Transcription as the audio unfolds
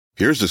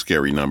Here's a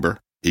scary number,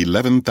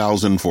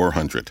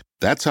 11,400.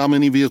 That's how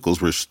many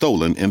vehicles were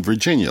stolen in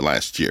Virginia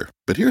last year.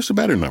 But here's a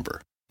better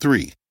number,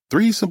 3.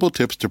 3 simple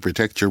tips to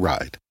protect your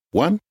ride.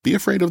 1. Be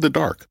afraid of the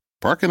dark.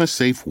 Park in a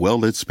safe,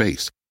 well-lit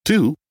space.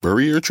 2.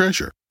 Bury your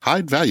treasure.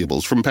 Hide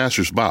valuables from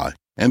passers-by.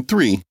 And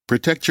 3.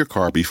 Protect your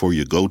car before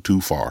you go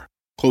too far.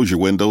 Close your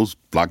windows,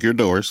 lock your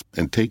doors,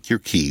 and take your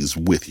keys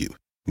with you.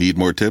 Need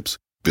more tips?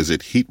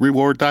 Visit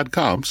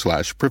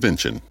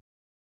heatreward.com/prevention.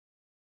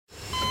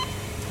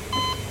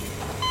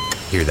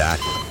 Hear that?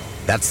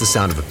 That's the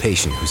sound of a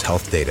patient whose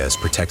health data is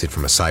protected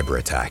from a cyber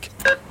attack.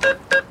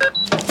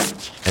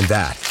 And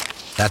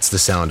that's the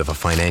sound of a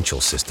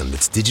financial system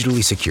that's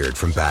digitally secured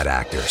from bad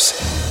actors.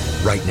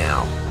 Right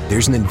now,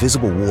 there's an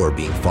invisible war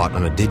being fought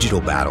on a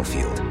digital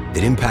battlefield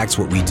that impacts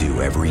what we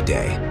do every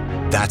day.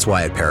 That's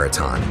why at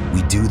Peraton,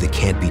 we do the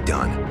can't be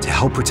done to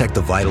help protect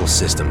the vital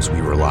systems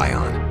we rely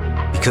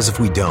on. Because if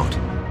we don't,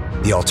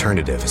 the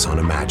alternative is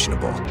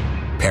unimaginable.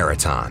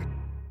 Peraton.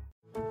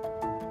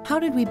 How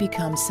did we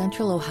become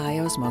Central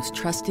Ohio's most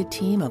trusted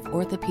team of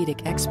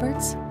orthopedic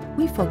experts?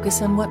 We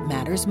focus on what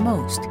matters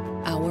most,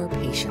 our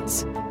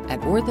patients.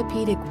 At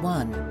Orthopedic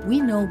One, we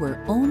know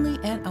we're only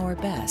at our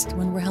best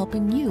when we're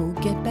helping you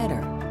get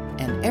better.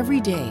 And every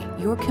day,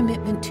 your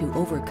commitment to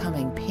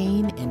overcoming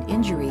pain and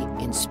injury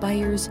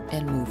inspires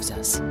and moves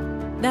us.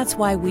 That's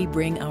why we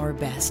bring our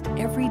best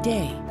every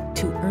day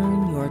to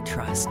earn your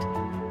trust.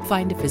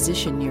 Find a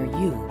physician near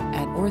you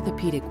at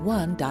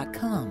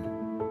orthopedic1.com.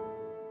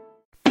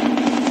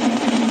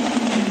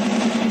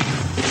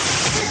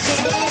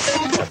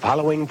 The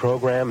following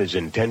program is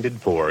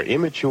intended for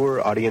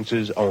immature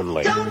audiences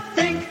only. Don't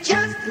think,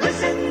 just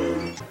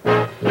listen.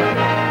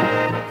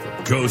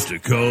 Coast to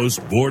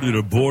coast, border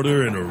to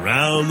border, and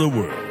around the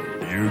world.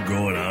 You're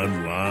going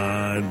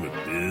online with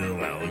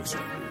Bill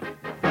Alexander.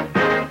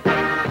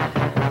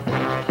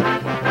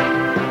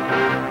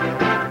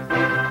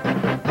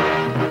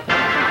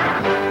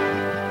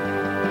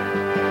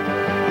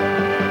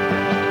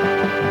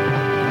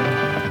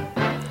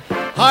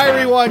 Hi,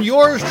 everyone.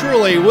 Yours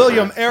truly,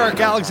 William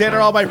Eric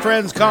Alexander. All my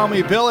friends call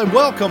me Bill, and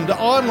welcome to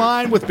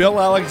Online with Bill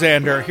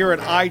Alexander here at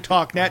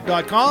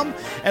italknet.com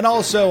and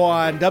also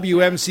on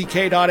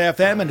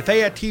WMCK.FM and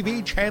Fayette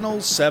TV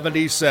Channel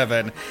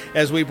 77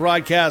 as we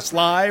broadcast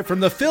live from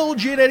the Phil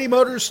Giannetti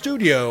Motors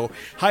Studio,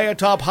 high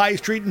atop High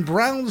Street in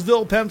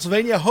Brownsville,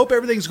 Pennsylvania. Hope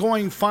everything's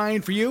going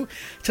fine for you.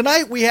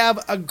 Tonight we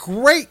have a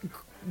great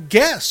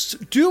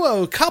guest,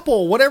 duo,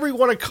 couple, whatever you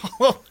want to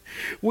call them.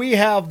 We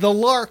have the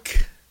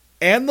Lark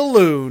and the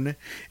Loon,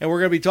 and we're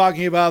going to be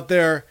talking about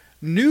their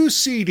new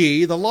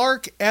CD, The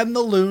Lark and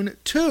the Loon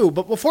 2.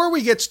 But before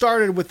we get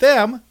started with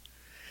them,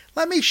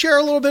 let me share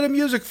a little bit of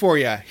music for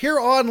you here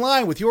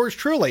online with yours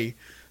truly,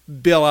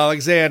 Bill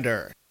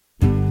Alexander.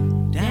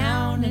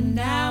 Down and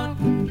out,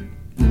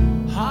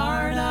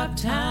 hard up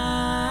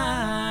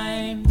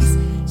times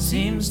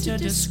seems to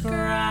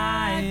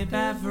describe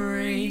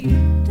every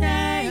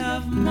day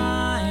of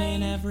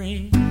mine,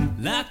 every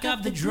luck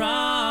of the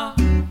draw,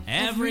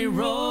 every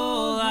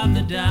roll of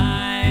the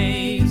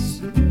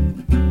dice.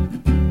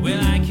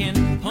 Well, I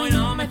can point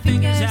all my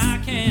fingers, I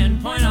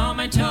can point all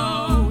my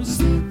toes.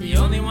 The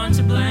only one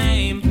to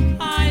blame,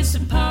 I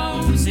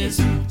suppose,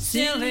 is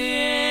silly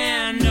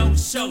and oh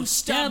so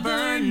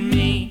stubborn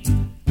me.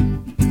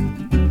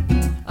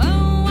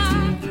 Oh,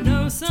 I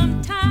know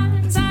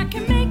sometimes I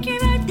can make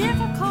it very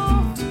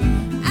difficult.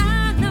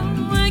 I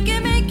know I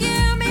can make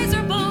you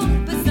miserable,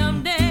 but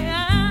someday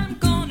I'm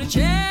gonna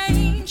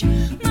change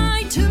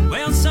my tune.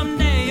 Well,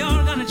 someday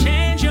you're gonna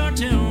change your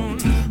tune.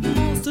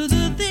 Most of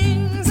the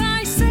things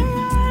I say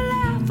are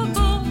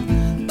laughable,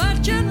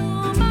 but you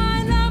know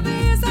my love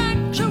is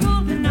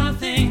actual, and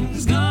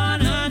nothing's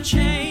gonna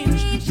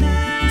change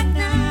that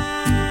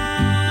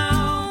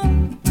now.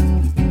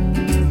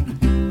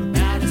 We're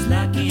about as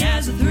lucky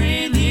as a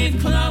three-leaf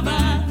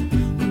clover.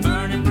 We're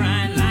burning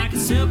bright like a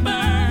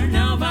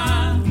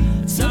supernova.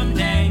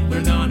 Someday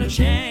we're gonna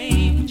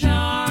change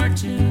our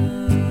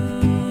tune.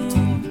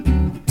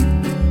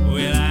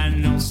 Well, I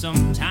know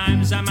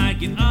sometimes I might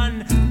get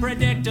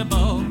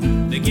unpredictable.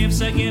 The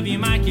gifts I give you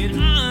might get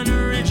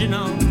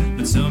unoriginal,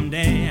 but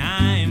someday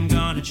I'm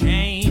gonna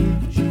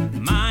change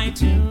my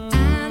tune.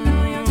 I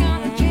know you're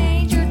gonna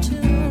change your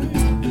tune.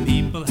 The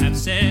people have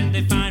said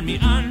they find me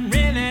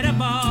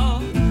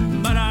unrelatable,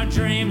 but our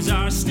dreams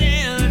are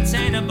still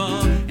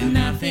attainable, and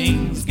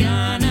nothing's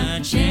gonna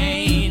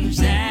change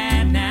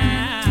that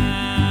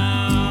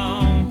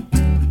now.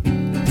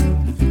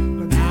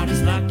 We're about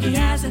as lucky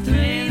as a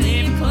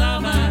three-leaf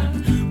clover.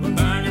 We're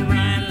burning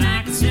bright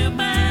like a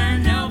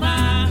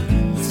supernova.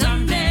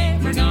 Someday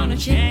we're gonna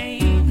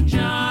change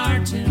our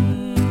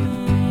tune.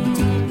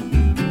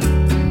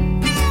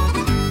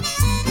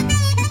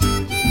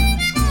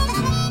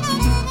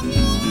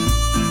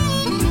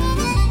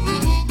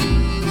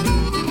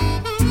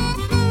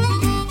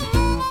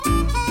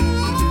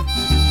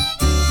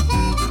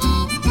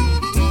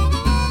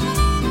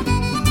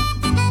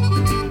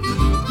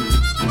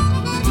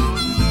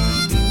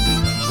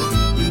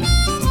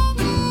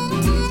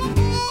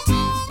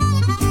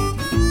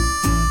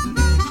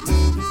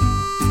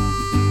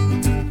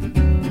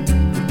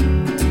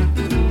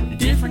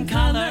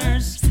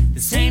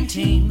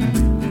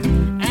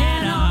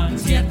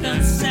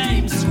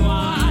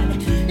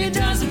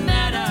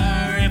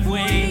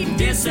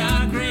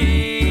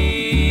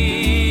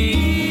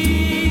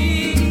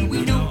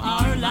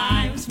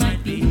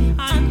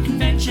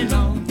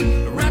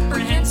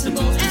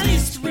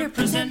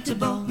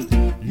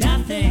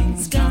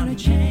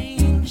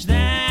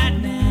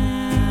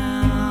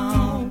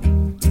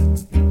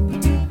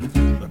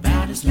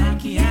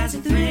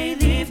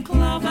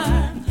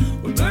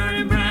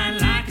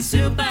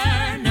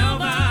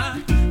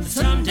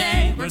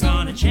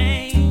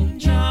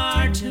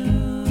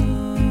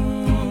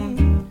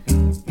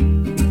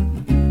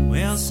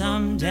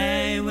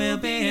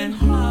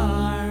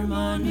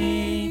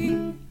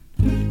 harmony.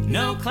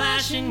 No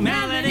clashing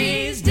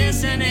melodies,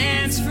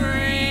 dissonance free.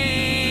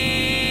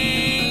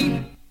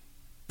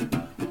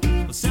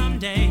 Well,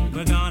 someday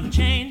we're gonna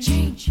change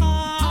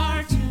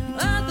our tune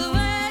all the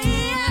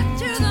way up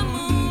to the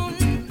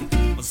moon.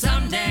 Well,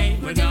 someday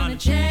we're gonna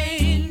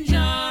change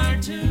our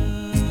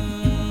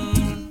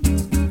tune.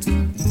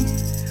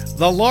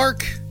 The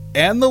Lark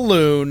and the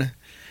Loon,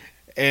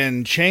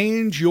 and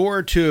change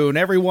your tune.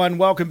 Everyone,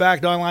 welcome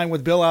back to Online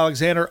with Bill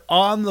Alexander.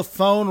 On the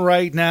phone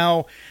right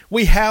now,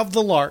 we have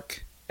the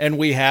Lark and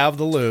we have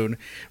the Loon.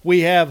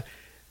 We have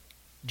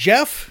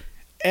Jeff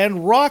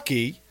and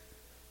Rocky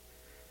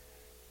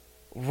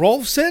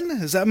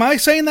Rolfson. Am I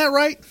saying that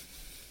right?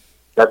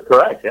 That's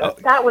correct, yeah.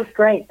 That was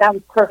great. That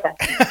was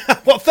perfect.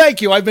 Well,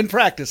 thank you. I've been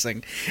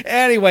practicing.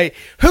 Anyway,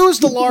 who's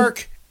the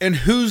Lark and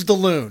who's the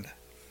Loon?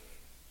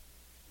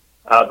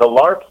 The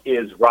lark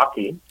is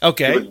Rocky.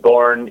 Okay. He was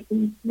born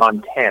in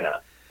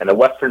Montana, and the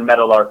western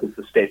meadowlark is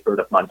the state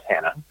bird of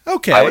Montana.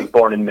 Okay. I was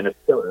born in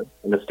Minnesota,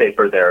 and the state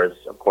bird there is,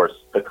 of course,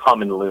 the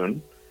common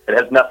loon. It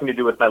has nothing to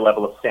do with my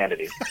level of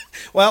sanity.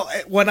 Well,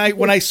 when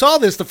I saw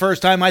this the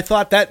first time, I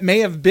thought that may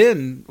have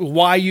been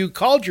why you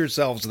called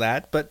yourselves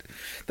that, but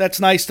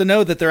that's nice to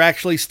know that they're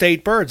actually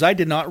state birds. I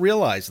did not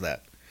realize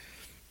that.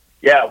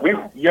 Yeah,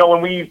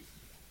 when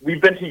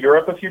we've been to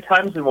Europe a few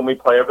times, and when we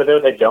play over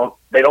there, they don't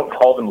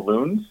call them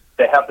loons.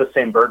 They have the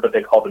same bird, but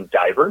they call them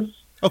divers.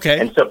 Okay.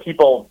 And so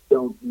people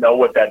don't know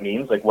what that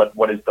means. Like,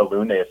 what is the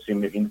loon? They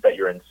assume it means that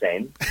you're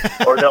insane.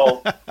 Or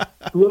they'll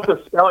look at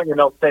the spelling and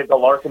they'll say the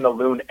lark and the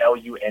loon,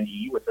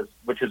 L-U-N-E,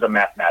 which is a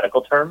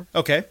mathematical term.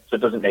 Okay. So it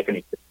doesn't make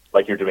any sense,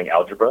 like you're doing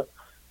algebra.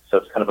 So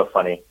it's kind of a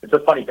funny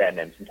band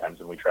name sometimes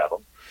when we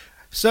travel.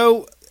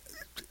 So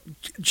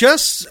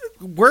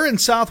we're in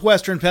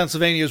southwestern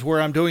Pennsylvania is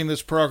where I'm doing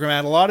this program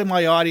at. A lot of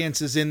my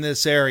audience is in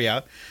this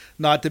area.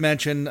 Not to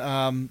mention,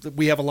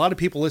 we have a lot of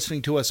people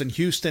listening to us in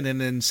Houston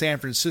and in San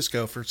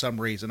Francisco for some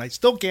reason. I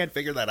still can't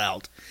figure that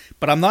out,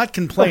 but I'm not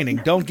complaining.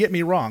 Don't get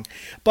me wrong.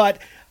 But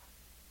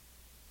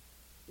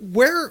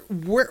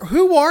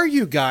who are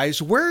you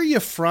guys? Where are you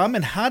from,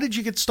 and how did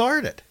you get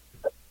started?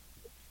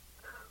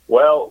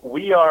 Well,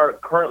 we are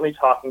currently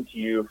talking to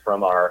you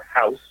from our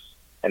house,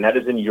 and that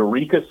is in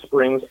Eureka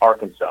Springs,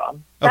 Arkansas.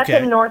 That's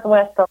in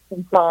northwest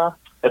Arkansas.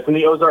 That's in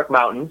the Ozark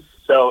Mountains.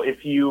 So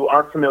if you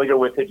aren't familiar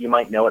with it, you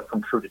might know it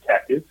from True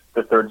Detective.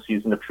 The third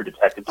season of True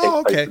Detective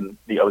takes place in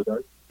the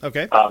Ozarks.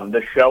 Okay.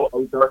 The show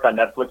Ozark on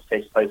Netflix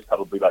takes place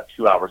probably about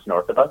 2 hours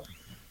north of us.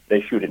 They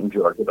shoot it in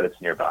Georgia, but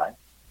it's nearby.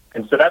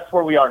 And so that's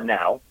where we are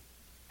now.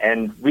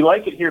 And we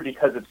like it here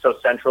because it's so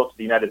central to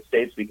the United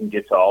States. We can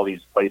get to all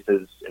these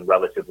places in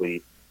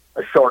relatively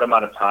a short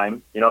amount of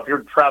time. You know, if you're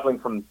traveling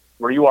from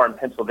where you are in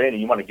Pennsylvania,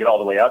 you want to get all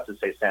the way out to,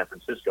 say, San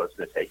Francisco, it's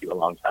going to take you a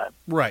long time.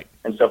 Right.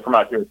 And so from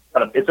out here,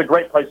 it's a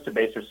great place to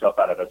base yourself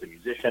out of as a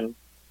musician.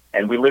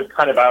 And we live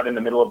kind of out in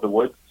the middle of the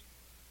woods.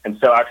 And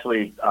so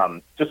actually,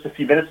 just a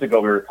few minutes ago,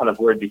 we were kind of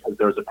worried because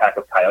there was a pack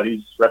of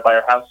coyotes right by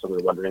our house. So we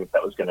were wondering if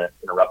that was going to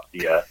interrupt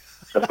the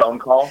phone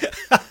call.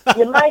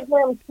 You might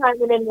hear them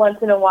chiming in once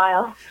in a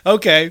while.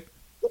 Okay.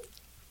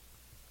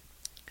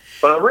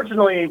 But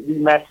originally, we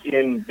met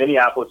in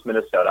Minneapolis,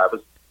 Minnesota.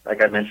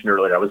 Like I mentioned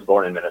earlier, I was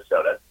born in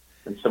Minnesota.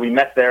 And so we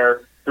met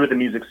there through the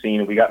music scene,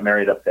 and we got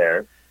married up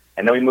there.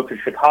 And then we moved to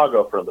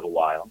Chicago for a little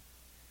while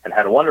and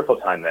had a wonderful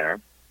time there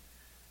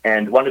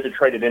and wanted to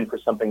trade it in for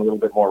something a little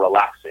bit more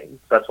relaxing.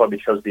 So that's why we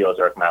chose the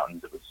Ozark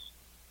Mountains. It was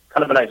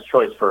kind of a nice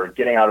choice for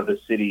getting out of the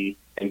city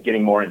and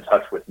getting more in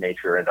touch with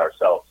nature and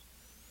ourselves.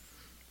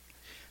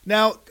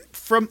 Now,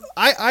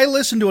 I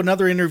listened to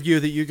another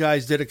interview that you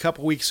guys did a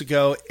couple weeks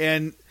ago,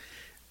 and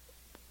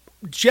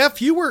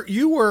Jeff, you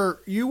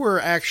were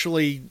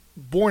actually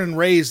born and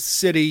raised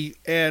city,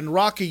 and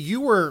Rocky, you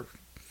were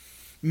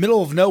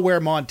middle of nowhere,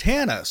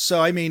 Montana.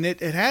 So, I mean, it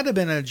had to have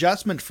been an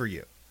adjustment for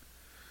you.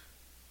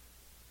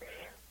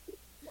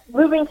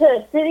 Moving to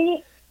a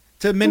city?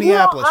 To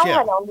Minneapolis,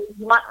 yeah.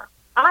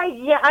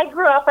 I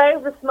grew up, I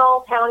was a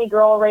small towny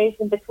girl raised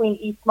in between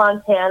East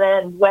Montana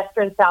and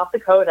western South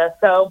Dakota.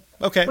 So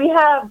we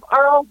have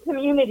our own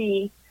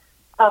community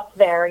up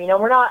there. You know,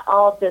 we're not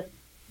all just,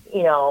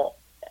 you know,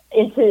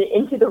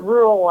 into the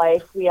rural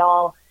life. We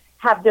all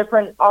have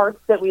different arts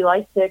that we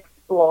like to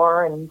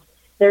explore. And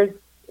there's,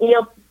 you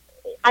know,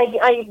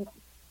 I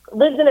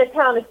lived in a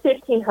town of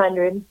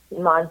 1,500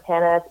 in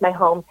Montana. It's my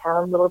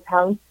hometown, little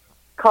town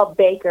called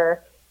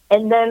Baker.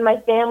 And then my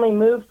family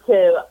moved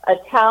to a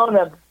town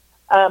of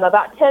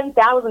about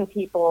 10,000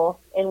 people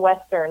in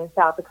western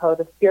South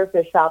Dakota,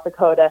 Spearfish, South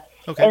Dakota.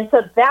 Okay. And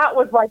so that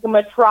was like a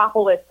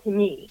metropolis to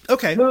me.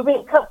 Okay.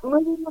 Moving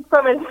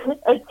from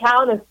a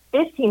town of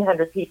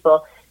 1,500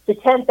 people to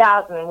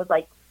 10,000 was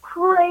like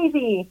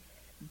crazy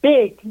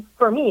big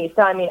for me.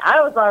 So, I mean,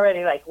 I was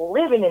already like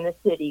living in the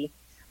city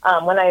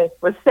when I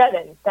was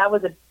 7. That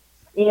was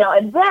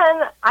and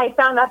then I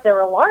found out there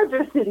were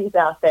larger cities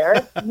out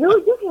there.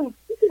 You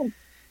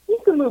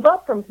can move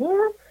up from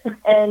here.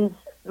 And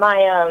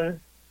my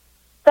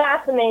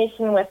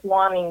fascination with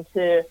wanting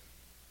to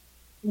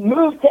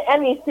move to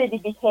any city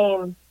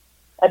became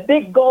a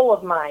big goal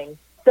of mine.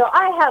 So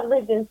I have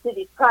lived in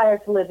cities prior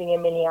to living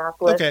in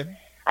Minneapolis. Okay.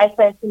 I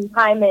spent some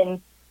time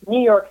in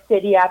New York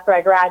City after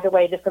I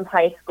graduated from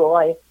high school.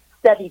 I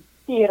studied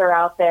theater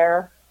out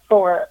there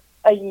for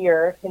a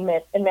year in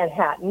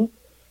Manhattan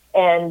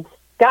and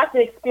got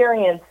to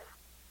experience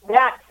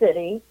that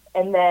city.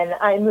 And then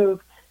I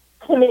moved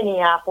to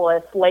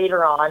Minneapolis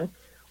later on,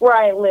 where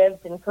I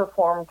lived and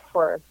performed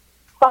for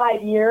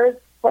 5 years.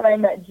 When I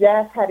met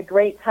Jeff, had a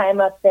great time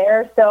up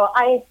there. So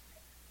I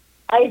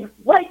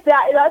like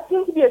that. That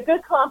seems to be a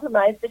good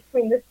compromise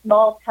between the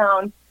small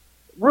town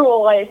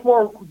rural life,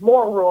 more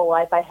rural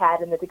life I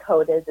had in the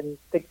Dakotas and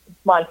the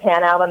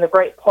Montana out on the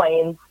Great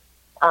Plains,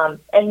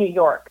 and New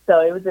York.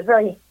 So it was a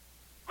very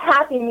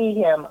happy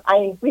medium.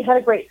 We had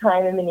a great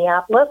time in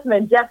Minneapolis, and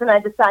then Jeff and I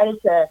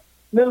decided to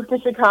move to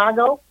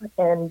Chicago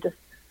and just.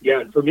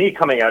 Yeah, and for me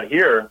coming out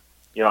here,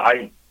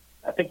 I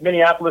think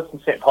Minneapolis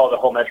and St. Paul, the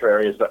whole metro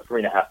area, is about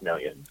 3.5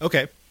 million.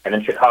 Okay. And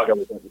then Chicago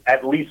is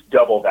at least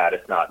double that,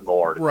 if not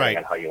more, depending right.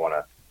 on how you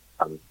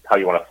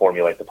want to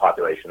formulate the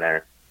population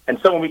there. And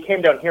so when we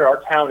came down here,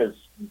 our town is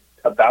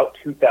about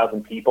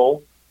 2,000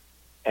 people.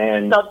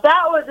 And so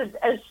that was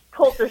a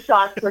culture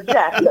shock for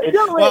Jeff.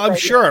 Well, I'm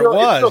sure it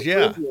was,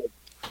 yeah. Crazy.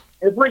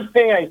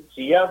 Everything I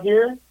see out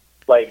here,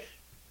 like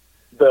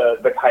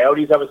the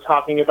coyotes I was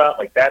talking about,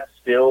 like that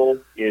still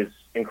is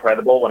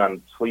incredible when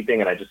I'm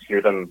sleeping and I just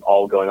hear them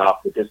all going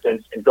off the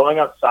distance. And going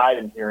outside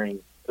and hearing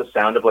the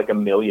sound of like a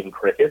million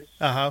crickets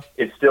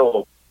is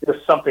still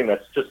just something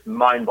that's just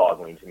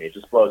mind-boggling to me. It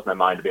just blows my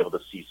mind to be able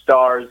to see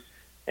stars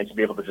and to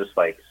be able to just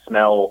like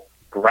smell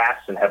grass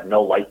and have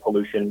no light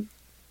pollution.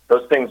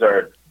 Those things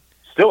are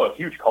still a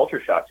huge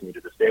culture shock to me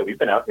to this day. We've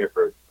been out here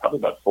for probably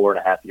about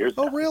 4.5 years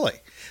now. Oh, really?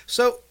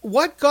 So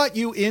what got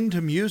you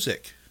into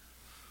music?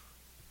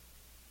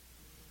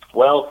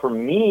 Well, for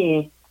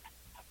me,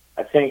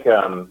 I think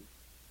it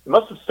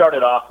must have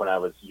started off when I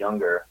was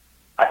younger.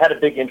 I had a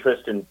big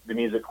interest in the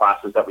music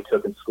classes that we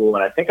took in school,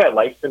 and I think I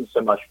liked them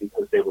so much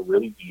because they were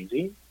really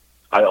easy.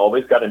 I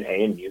always got an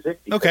A in music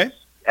because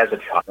as a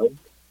child,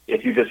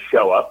 if you just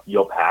show up,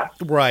 you'll pass.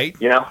 Right.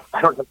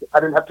 I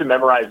didn't have to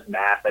memorize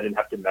math. I didn't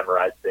have to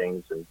memorize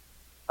things, and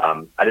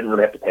I didn't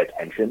really have to pay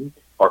attention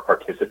or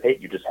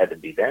participate. You just had to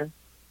be there.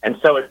 And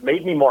so it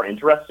made me more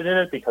interested in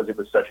it because it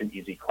was such an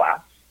easy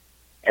class.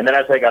 And then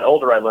as I got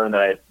older, I learned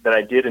that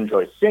I did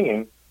enjoy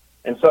singing.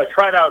 And so I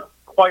tried out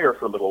choir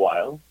for a little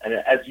while. And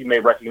as you may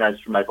recognize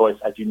from my voice,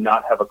 I do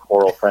not have a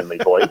choral-friendly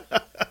voice.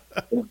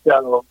 And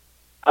so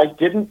I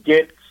didn't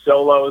get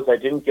solos. I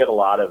didn't get a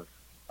lot of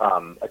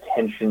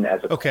attention as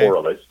a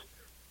choralist.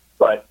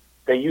 But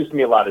they used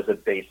me a lot as a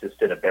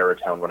bassist and a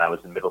baritone when I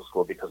was in middle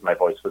school because my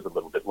voice was a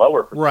little bit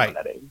lower for someone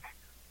that age.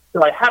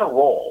 So I had a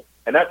role,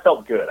 and that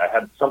felt good. I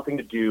had something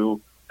to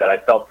do that I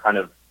felt kind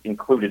of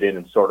included in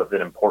and sort of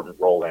an important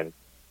role in.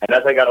 And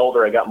as I got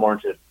older, I got more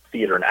into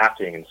theater and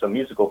acting, and so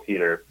musical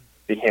theater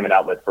became an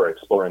outlet for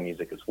exploring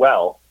music as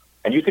well.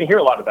 And you can hear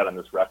a lot of that on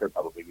this record,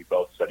 probably. We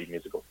both studied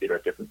musical theater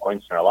at different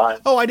points in our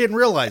lives. Oh, I didn't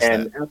realize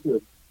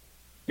that.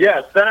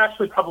 Yes, that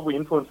actually probably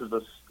influences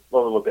us a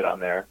little bit on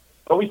there.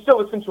 But we still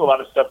listen to a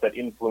lot of stuff that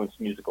influenced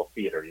musical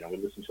theater. We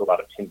listen to a lot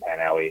of Tin Pan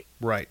Alley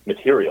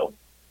material.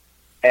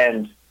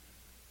 And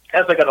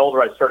as I got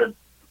older, I started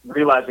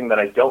realizing that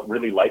I don't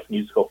really like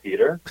musical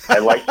theater. I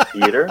like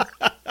theater,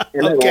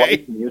 and I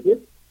like music.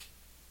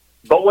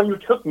 But when you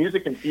took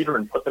music and theater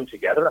and put them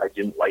together, I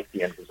didn't like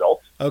the end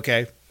result.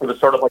 Okay. It was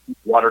sort of like you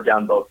watered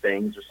down both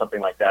things or something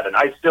like that. And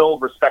I still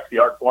respect the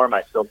art form.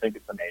 I still think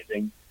it's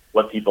amazing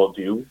what people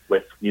do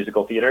with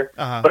musical theater.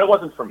 But it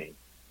wasn't for me.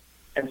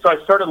 And so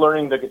I started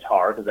learning the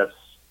guitar because that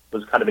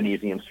was kind of an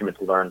easy instrument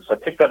to learn. So I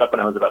picked that up when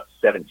I was about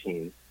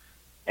 17.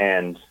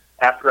 And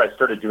after I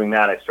started doing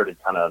that, I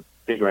started kind of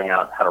figuring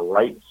out how to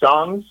write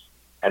songs.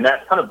 And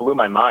that kind of blew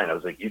my mind. I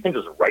was like, you can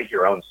just write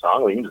your own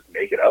song? You can just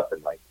make it up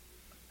and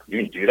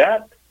you can do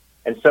that?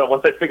 And so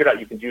once I figured out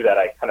you can do that,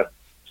 I kind of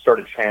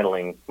started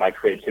channeling my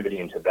creativity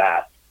into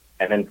that.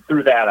 And then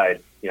through that, I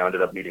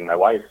ended up meeting my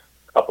wife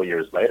a couple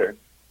years later,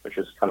 which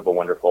is kind of a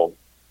wonderful,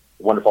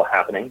 wonderful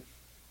happening.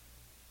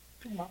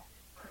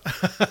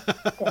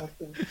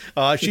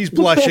 She's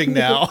blushing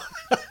now.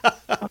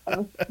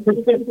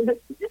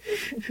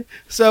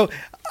 So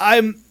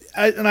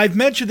I've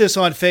mentioned this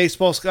on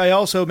Facebook. I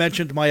also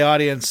mentioned to my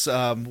audience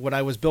when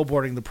I was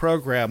billboarding the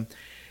program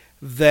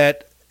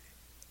that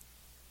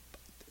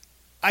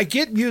I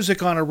get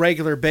music on a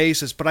regular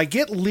basis, but I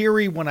get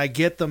leery when I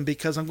get them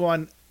because I'm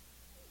going,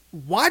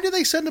 why do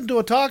they send them to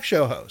a talk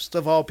show host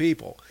of all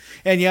people?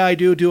 And yeah, I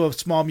do a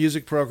small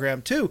music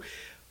program too.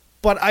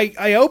 But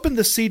I opened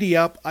the CD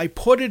up, I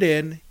put it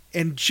in,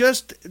 and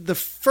just the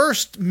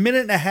first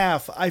minute and a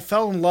half, I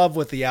fell in love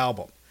with the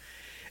album.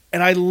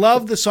 And I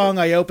love the song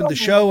I opened the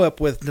show up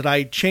with, Did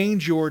I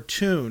Change Your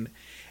Tune?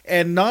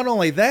 And not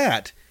only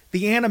that,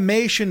 the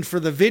animation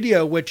for the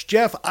video, which,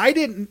 Jeff,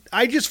 I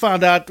just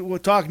found out,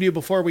 talking to you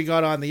before we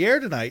got on the air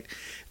tonight,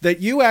 that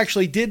you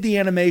actually did the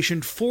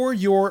animation for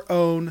your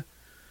own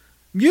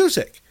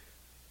music.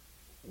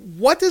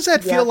 What does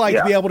that feel like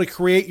to be able to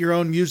create your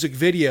own music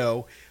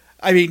video?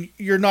 I mean,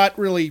 you're not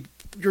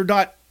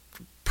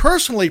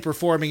personally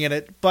performing in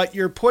it, but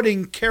you're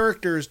putting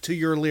characters to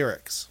your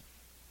lyrics.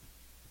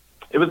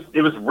 It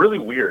was really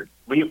weird.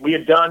 We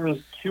had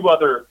done 2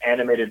 other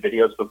animated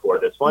videos before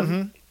this one.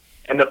 Mm-hmm.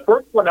 And the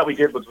first one that we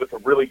did was with a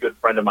really good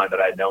friend of mine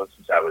that I had known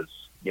since I was,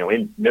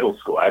 in middle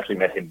school. I actually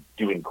met him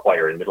doing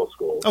choir in middle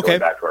school, going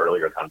back to our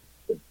earlier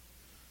conversation.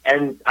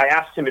 And I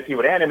asked him if he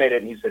would animate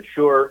it, and he said,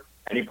 sure.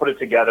 And he put it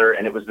together,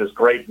 and it was this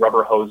great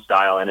rubber hose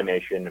style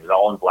animation. It was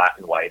all in black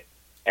and white.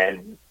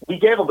 And we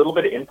gave a little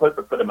bit of input,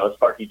 but for the most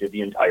part, he did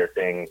the entire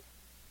thing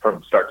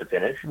from start to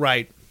finish.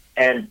 Right.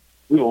 And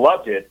we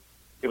loved it.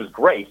 It was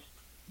great.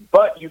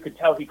 But you could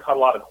tell he cut a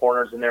lot of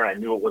corners in there. I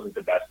knew it wasn't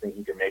the best thing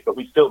he could make, but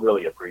we still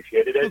really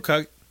appreciated it.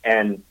 Okay.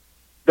 And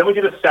then we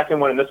did a second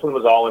one, and this one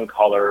was all in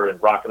color,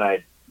 and Rock and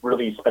I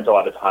really spent a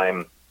lot of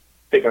time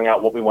figuring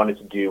out what we wanted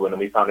to do, and then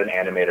we found an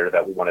animator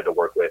that we wanted to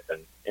work with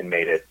and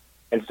made it.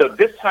 And so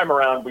this time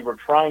around, we were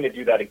trying to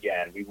do that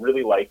again. We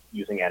really like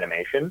using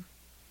animation,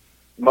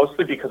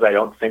 mostly because I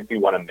don't think we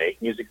want to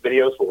make music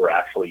videos where we're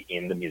actually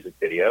in the music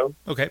video.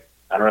 Okay.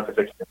 I don't know if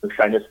it's a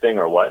shyness thing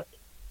or what.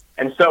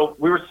 And so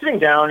we were sitting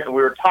down and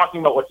we were talking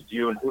about what to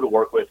do and who to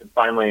work with. And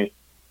finally,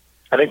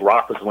 I think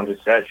Rock was the one who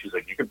said, she's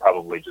like, you could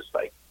probably just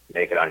like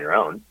make it on your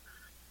own.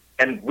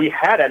 And we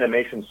had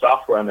animation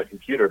software on the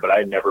computer, but I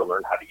had never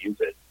learned how to use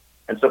it.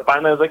 And so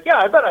finally I was like, yeah,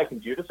 I bet I can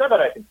do this. I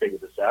bet I can figure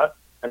this out.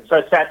 And so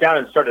I sat down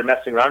and started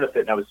messing around with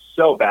it, and I was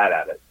so bad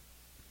at it.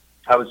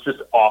 I was just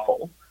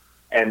awful.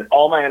 And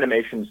all my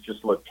animations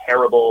just looked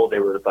terrible. They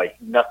were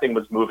like, nothing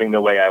was moving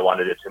the way I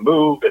wanted it to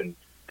move, and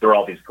there were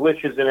all these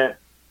glitches in it.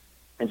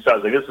 And so I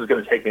was like, this is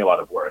going to take me a lot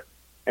of work.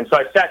 And so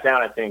I sat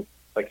down, I think,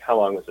 like, how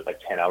long was it?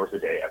 Like 10 hours a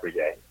day, every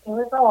day. It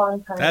was a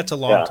long time. That's a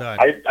long time.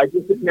 I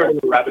disappeared in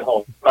the rabbit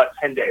hole for about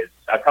 10 days.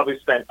 I probably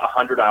spent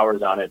 100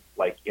 hours on it,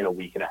 like, in a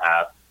week and a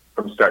half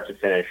from start to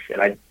finish.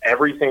 And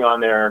everything on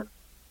there,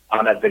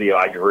 on that video,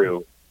 I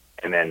drew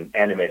and then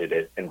animated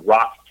it. And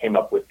Rock came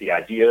up with the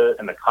idea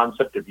and the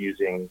concept of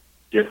using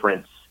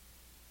different,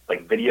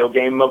 like, video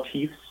game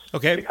motifs to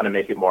kind of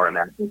make it more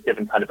imaginative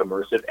and kind of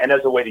immersive, and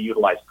as a way to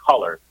utilize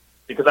color.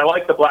 Because I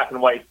like the black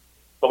and white,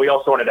 but we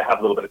also wanted to have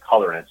a little bit of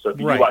color in it. So if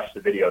you watch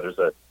the video,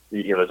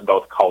 there's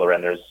both color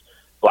and there's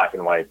black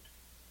and white.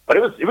 But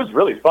it was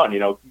really fun,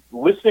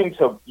 listening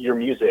to your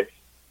music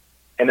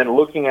and then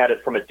looking at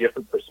it from a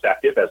different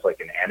perspective as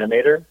like an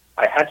animator.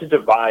 I had to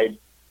divide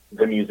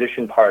the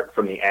musician part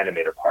from the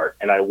animator part,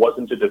 and I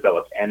wasn't a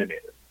developed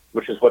animator,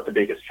 which is what the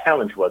biggest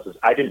challenge was, is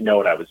I didn't know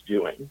what I was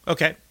doing.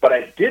 Okay. But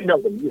I did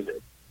know the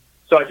music.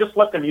 So I just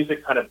let the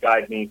music kind of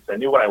guide me, because I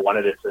knew what I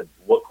wanted it to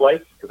look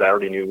like, because I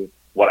already knew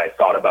what I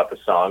thought about the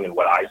song and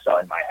what I saw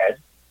in my head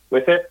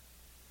with it.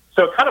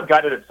 So it kind of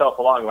guided itself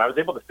along. I was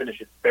able to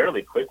finish it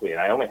fairly quickly, and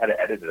I only had to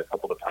edit it a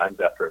couple of times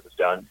after it was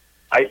done.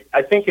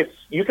 I think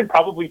you can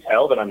probably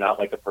tell that I'm not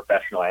like a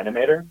professional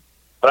animator,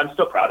 but I'm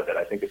still proud of it.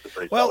 I think it's a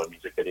pretty solid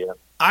music video.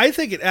 I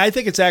think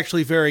it's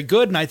actually very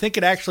good, and I think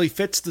it actually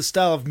fits the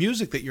style of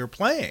music that you're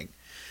playing,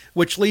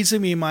 which leads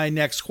me to my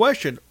next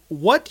question.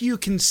 What do you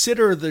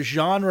consider the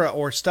genre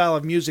or style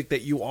of music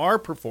that you are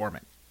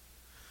performing?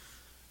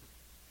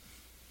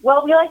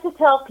 Well, we like to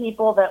tell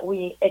people that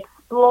we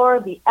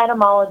explore the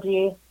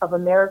etymology of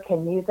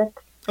American music,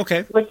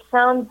 which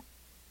sounds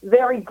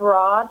very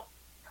broad,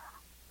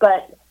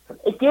 but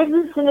it gives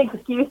us an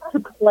excuse to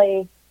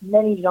play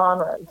many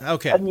genres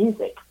of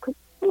music,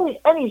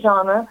 any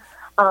genre.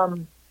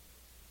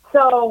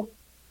 So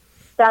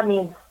that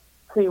means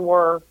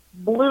pre-war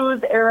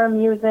blues era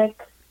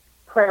music,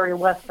 prairie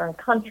western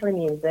country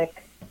music,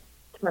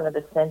 turn of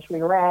the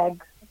century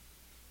rags.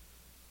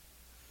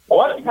 A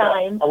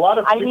lot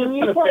of. I mean,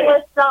 you can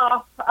list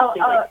off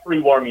like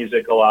pre-war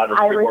music, a lot of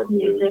Irish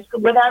music,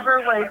 whatever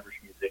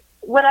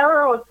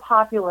was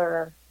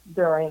popular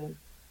during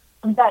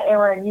that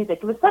era of music.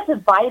 It was such a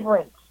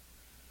vibrant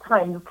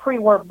time, the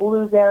pre-war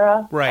blues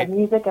era of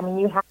music. I mean,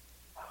 you have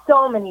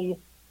so many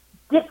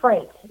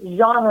different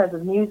genres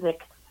of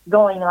music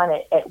going on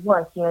at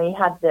once. You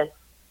had this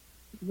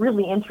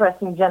really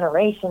interesting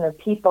generation of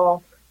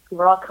people who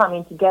were all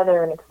coming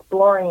together and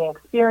exploring and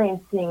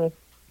experiencing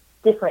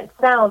different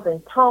sounds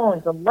and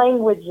tones and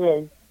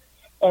languages.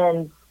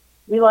 And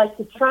we like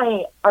to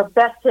try our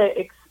best to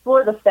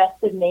explore the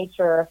festive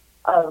nature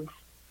of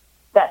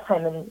that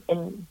time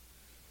in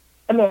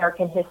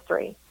American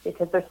history,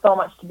 because there's so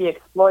much to be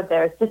explored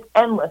there. It's just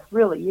endless,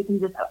 really.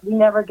 We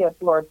never get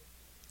bored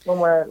when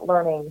we're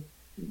learning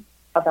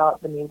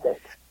about the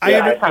music.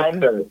 I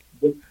think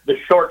the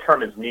short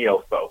term is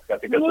neo-folk. I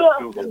think that's what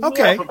Google.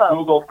 Okay.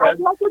 Google I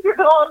like if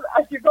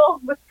you're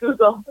going with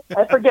Google.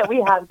 I forget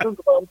we have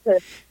Google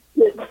to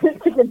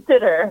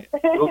consider.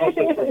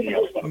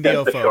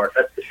 Neo-folk.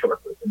 That's the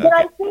short. But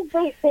I think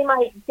they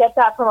might get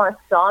that from our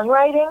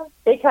songwriting,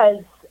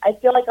 because I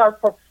feel like our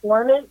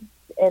performance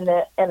and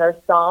our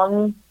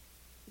song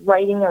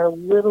writing are a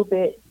little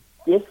bit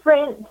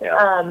different.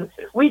 Yeah.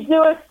 We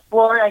do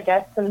explore, I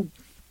guess, some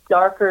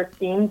darker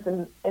themes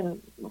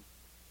and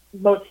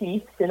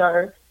motifs in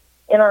our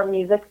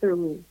music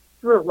through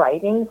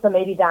writing. So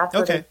maybe that's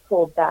where they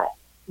pulled that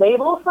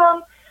label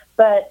from.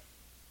 But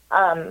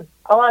a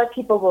lot of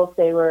people will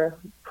say we're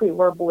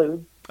pre-war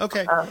blues,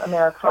 okay,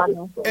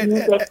 Americana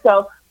music.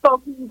 So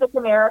folk music,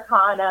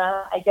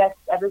 Americana. I guess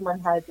everyone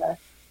has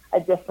a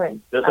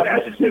different. There's an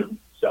adjective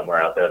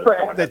somewhere out there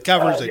that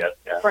covers it.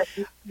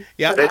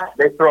 Yeah.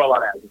 They throw a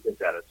lot of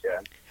adjectives at us. Yeah.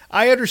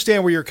 I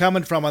understand where you're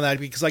coming from on that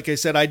because, like I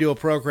said, I do a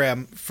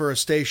program for a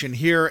station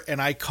here,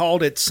 and I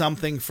called it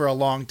something for a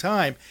long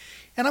time,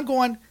 and I'm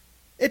going.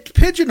 It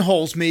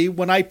pigeonholes me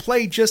when I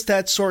play just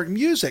that sort of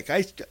music.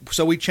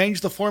 So we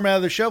changed the format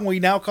of the show, and we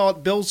now call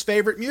it Bill's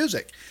Favorite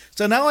Music.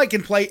 So now I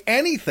can play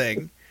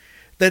anything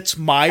that's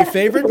my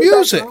favorite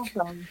music.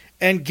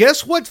 And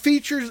guess what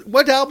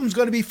album's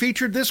going to be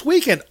featured this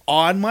weekend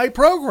on my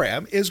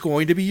program is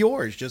going to be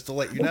yours, just to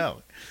let you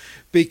know.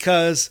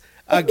 Because,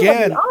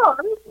 again...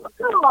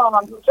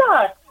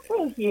 Josh,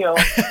 thank you.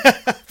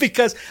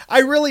 Because I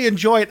really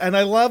enjoy it, and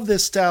I love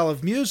this style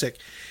of music.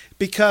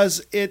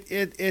 Because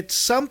it's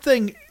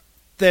something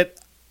that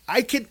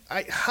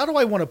how do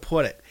I want to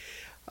put it?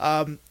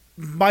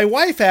 My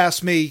wife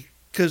asked me,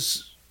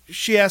 because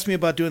she asked me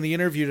about doing the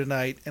interview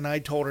tonight, and I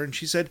told her, and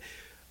she said,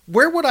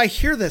 where would I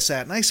hear this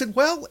at? And I said,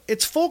 well,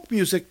 it's folk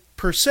music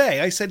per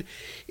se. I said,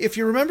 if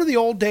you remember the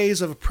old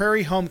days of a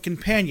Prairie Home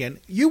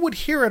Companion, you would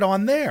hear it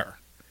on there.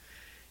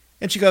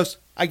 And she goes,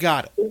 I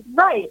got it.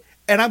 Right.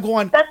 And I'm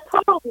going, that's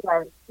totally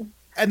right.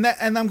 And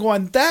I'm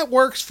going, that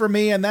works for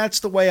me, and that's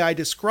the way I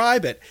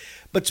describe it.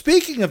 But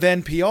speaking of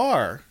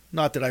NPR,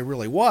 not that I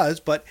really was,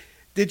 but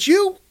did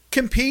you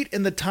compete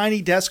in the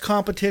Tiny Desk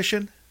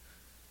competition?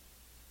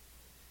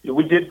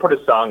 We did put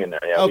a song in there.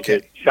 Yeah, okay.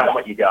 We did Shine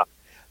What You Got.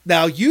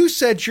 Now, you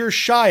said you're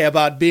shy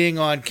about being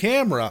on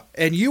camera,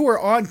 and you were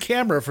on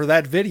camera for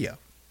that video.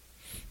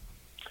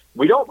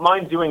 We don't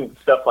mind doing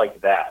stuff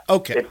like that.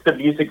 Okay. It's the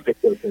music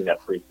video thing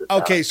that freaks us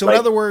out. Okay, so in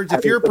other words,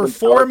 if you're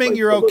performing,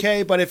 you're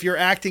okay, but if you're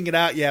acting it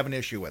out, you have an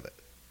issue with it.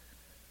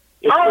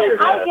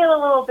 I get a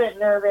little bit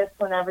nervous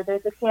whenever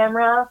there's a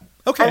camera.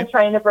 Okay. I'm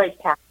trying to break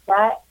past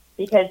that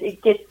because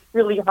it gets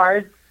really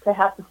hard to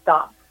have to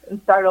stop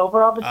and start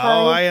over all the time.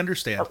 Oh, I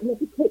understand.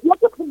 You have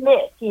to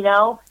commit,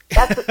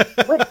 That's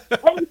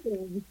with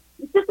anything.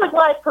 It's just like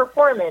live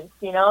performance,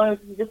 You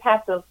just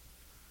have to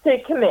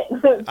commit.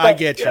 I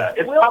get you. Yeah,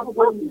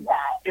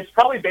 it's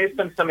probably based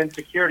on some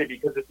insecurity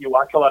because if you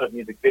watch a lot of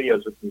music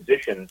videos with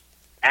musicians,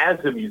 as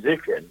a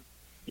musician,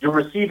 you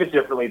receive it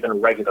differently than a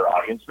regular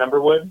audience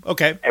member would.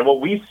 Okay. And what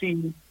we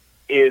see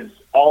is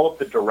all of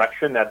the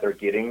direction that they're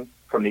getting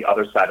from the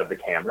other side of the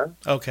camera.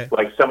 Okay.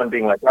 Like someone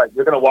being like, all right,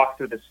 you're going to walk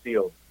through this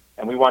field,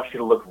 and we want you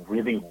to look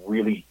really,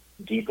 really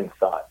deep in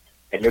thought.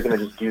 And you're going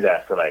to just do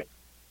that for like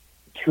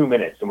 2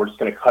 minutes, and we're just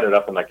going to cut it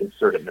up and like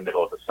insert it in the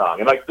middle of the song.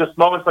 And like just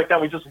moments like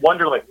that, we just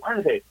wonder like,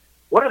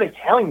 what are they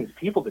telling these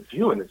people to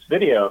do in this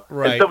video?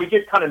 Right. And so we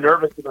get kind of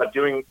nervous about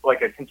doing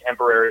like a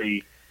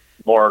contemporary,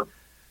 more,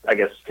 I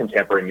guess,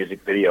 contemporary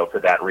music video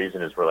for that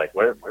reason. Is we're like,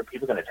 what are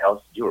people going to tell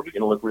us to do? Are we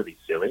going to look really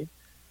silly?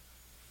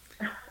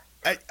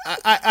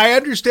 I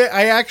understand.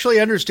 I actually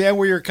understand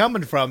where you're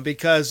coming from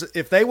because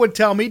if they would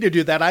tell me to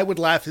do that, I would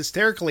laugh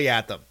hysterically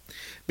at them.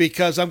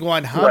 Because I'm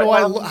going,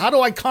 how do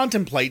I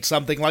contemplate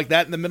something like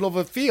that in the middle of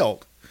a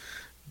field?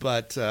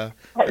 But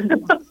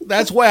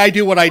that's why I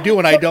do what I do,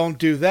 and I don't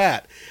do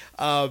that.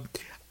 How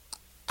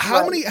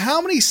many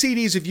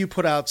CDs have you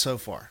put out so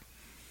far?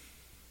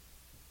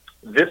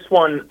 This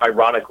one,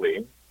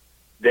 ironically,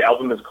 the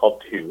album is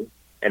called 2,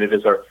 and it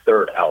is our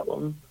third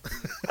album,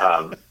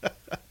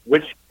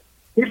 which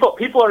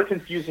people are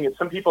confusing it.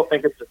 Some people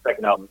think it's the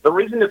second album. The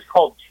reason it's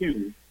called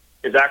 2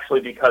 is actually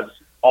because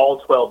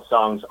all 12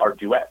 songs are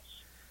duets.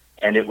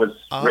 And it was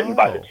written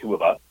by the two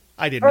of us.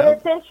 I didn't know. And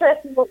it's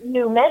interesting that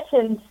you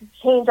mentioned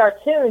Change Our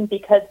Tune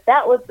because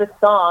that was the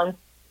song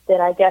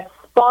that I guess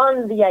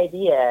spawned the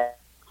idea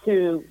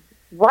to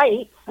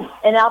write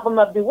an album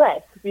of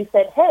duets. We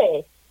said,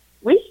 hey,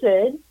 we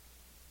should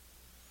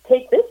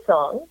take this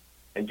song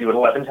and do it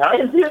 11 times.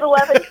 And we wrote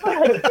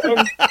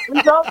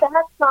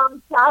that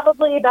song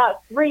probably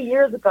about 3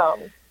 years ago,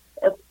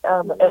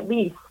 at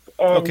least.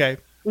 And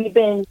we've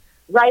been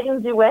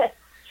writing duets,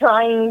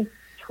 trying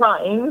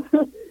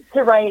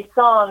to write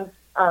songs.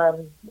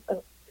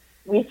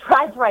 We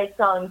tried to write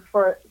songs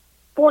for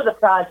the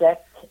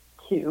project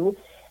too,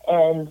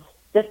 and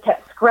just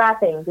kept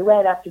scrapping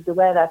duet after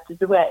duet after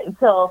duet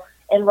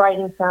and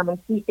writing some and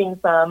keeping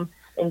some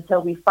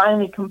until we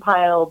finally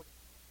compiled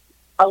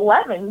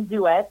 11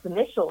 duets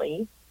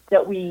initially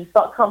that we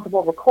felt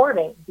comfortable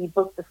recording. We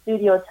booked the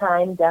studio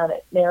time down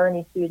at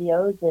Maroney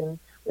Studios and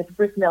with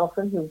Bruce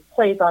Nelson, who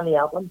plays on the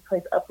album,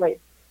 plays upright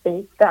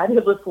bass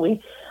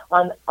fabulously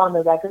on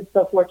the record.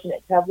 So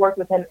fortunate to have worked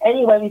with him.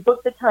 Anyway, we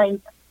booked the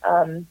time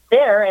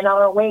there, and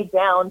on our way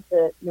down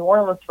to New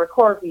Orleans to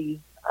record,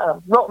 we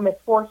wrote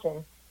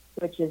Misfortune,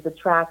 which is a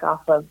track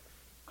off of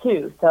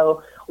 2.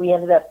 So we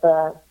ended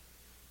up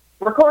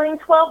recording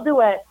 12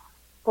 duets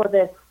for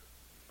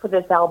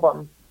this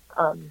album.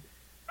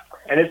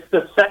 And it's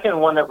the second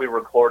one that we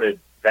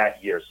recorded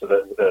that year. So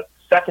the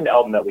second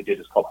album that we did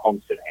is called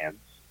Homestead Hands.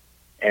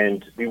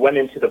 And we went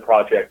into the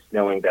project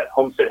knowing that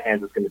Homestead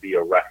Hands is going to be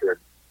a record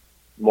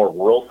more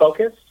rural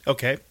focused.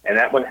 Okay. And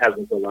that one has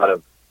a lot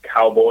of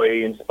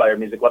cowboy-inspired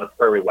music, a lot of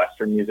prairie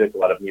western music, a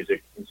lot of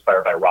music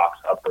inspired by Rock's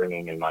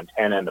upbringing in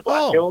Montana and the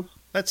Black Hills.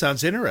 That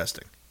sounds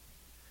interesting.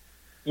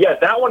 Yeah,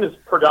 that one is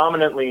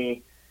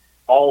predominantly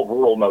all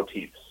rural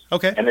motifs.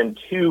 Okay. And then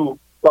 2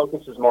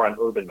 focuses more on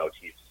urban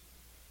motifs.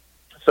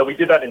 So we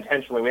did that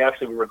intentionally. We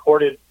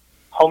recorded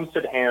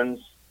Homestead Hands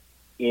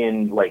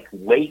in like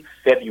late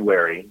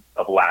February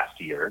of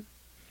last year.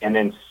 And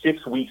then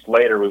 6 weeks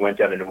later, we went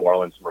down to New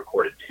Orleans and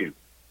recorded 2.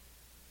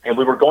 And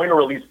we were going to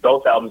release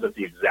both albums at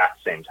the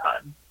exact same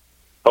time.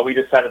 But we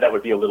decided that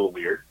would be a little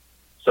weird.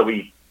 So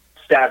we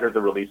staggered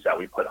the release out.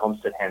 We put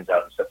Homestead Hands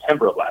out in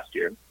September of last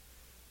year.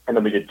 And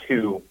then we did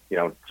 2,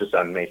 just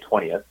on May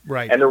 20th.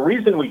 Right. And the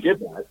reason we did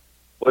that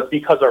was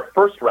because our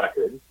first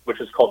record, which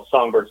is called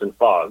Songbirds and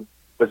Fog,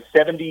 was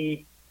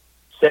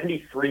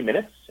 73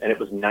 minutes, and it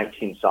was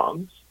 19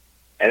 songs.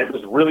 And it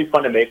was really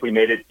fun to make. We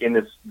made it in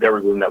this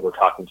very room that we're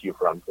talking to you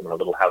from our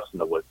little house in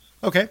the woods.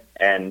 Okay.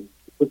 And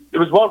it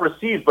was well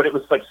received, but it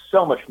was like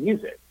so much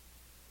music.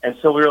 And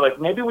so we were like,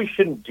 maybe we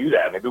shouldn't do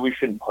that. Maybe we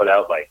shouldn't put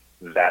out like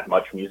that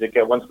much music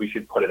at once. We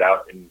should put it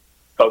out and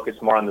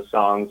focus more on the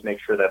songs,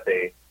 make sure that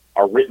they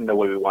are written the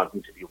way we want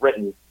them to be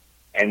written.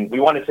 And we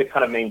wanted to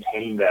kind of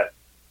maintain that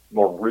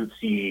more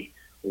rootsy,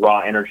 raw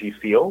energy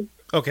feel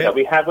that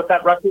we had with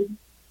that record.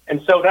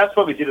 And so that's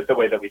why we did it the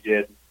way that we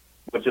did,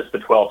 with just the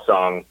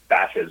 12-song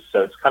batches.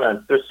 So it's kind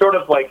of, there's sort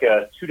of like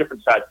 2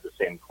 different sides of the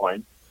same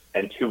coin,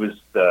 and 2 is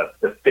the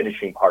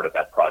finishing part of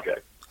that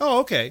project. Oh,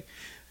 okay.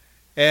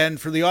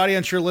 And for the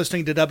audience, you're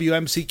listening to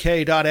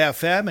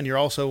WMCK.FM, and you're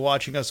also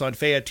watching us on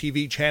Fayette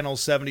TV Channel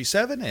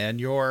 77,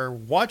 and you're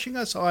watching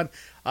us on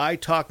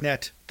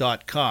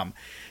italknet.com.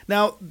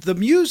 Now, the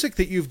music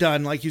that you've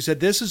done, like you said,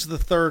 this is the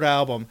 3rd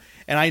album,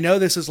 and I know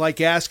this is like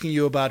asking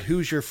you about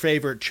who's your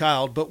favorite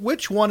child, but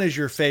which one is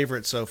your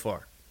favorite so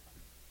far?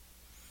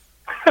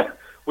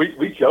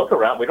 We joke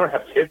around. We don't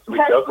have kids. We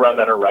joke around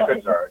that our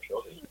records are our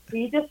children.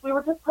 We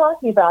were just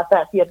talking about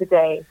that the other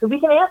day, so we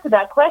can answer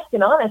that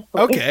question honestly.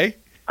 Okay.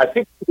 I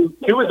think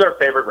 2 is our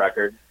favorite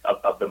record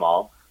of them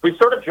all. We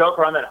sort of joke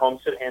around that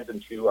Homestead Hands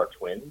and 2 are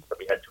twins, that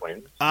we had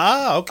twins.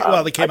 Ah, okay.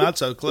 Well, they came out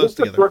so close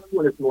together. The first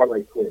one is more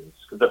like twins,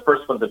 because the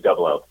first one's a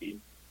double LP.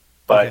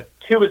 But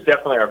 2 is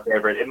definitely our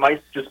favorite. It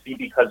might just be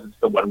because it's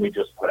the one we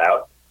just put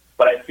out.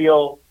 But I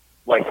feel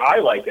like I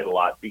like it a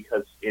lot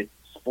because it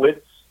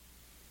splits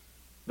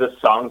the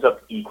songs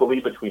up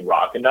equally between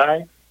Rock and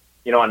I.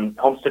 On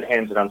Homestead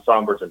Hands and on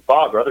Songbirds and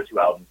Fog, our other 2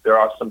 albums, there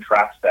are some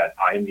tracks that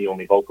I am the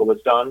only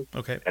vocalist on.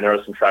 Okay. And there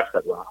are some tracks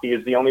that Rocky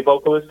is the only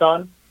vocalist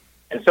on.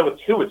 And so with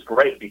 2, it's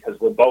great because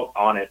we're both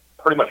on it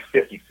pretty much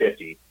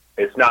 50-50.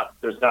 There's not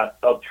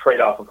a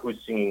trade-off of who's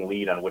singing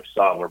lead on which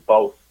song. We're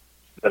both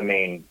the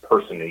main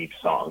person in each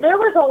song. There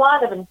was a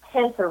lot of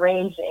intense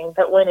arranging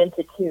that went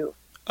into 2.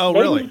 Oh,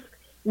 really?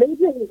 Maybe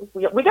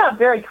we got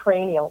very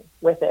cranial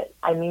with it.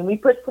 I mean, we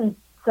put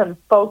some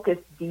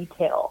focused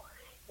detail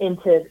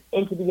into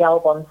the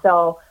album.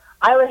 So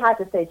I would have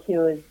to say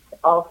 2 is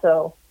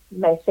also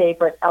my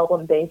favorite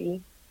album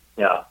baby.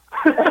 Yeah.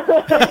 and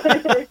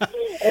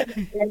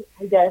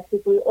I guess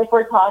if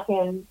we're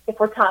talking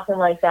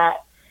like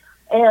that,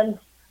 and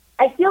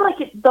I feel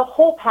like the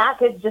whole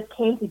package just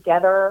came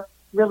together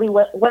really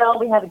well.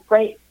 We had a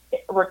great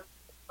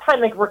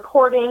time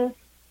recording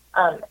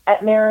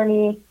at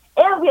Marigny,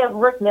 and we have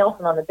Rick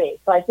Nelson on the bass.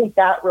 So I think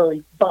that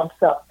really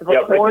bumps up the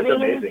recording. Rick is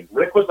amazing.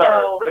 Rick was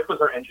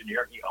our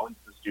engineer. He owns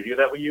the studio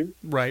that we use.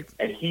 Right.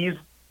 And he's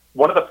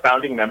one of the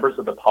founding members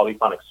of the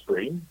Polyphonic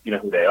Spree. You know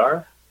who they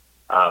are?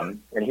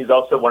 And he's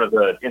also one of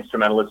the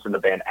instrumentalists in the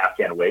band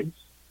Afghan Wigs.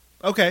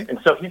 Okay. And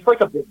so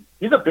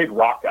he's a big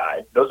rock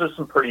guy. Those are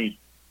some pretty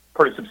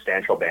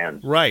substantial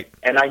bands. Right.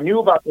 And I knew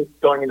about this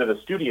going into the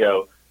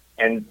studio,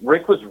 and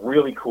Rick was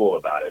really cool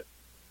about it.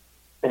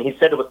 And he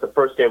said to us the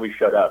first day we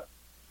showed up,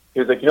 he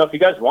was like, if you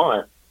guys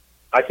want,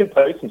 I can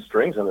play some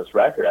strings on this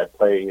record. I'd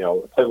play a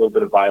little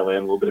bit of violin,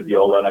 a little bit of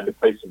viola, and I could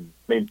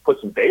maybe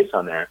put some bass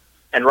on there.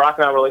 And Rock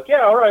and I were like,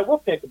 yeah, all right, we'll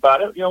think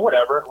about it,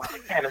 whatever. And we're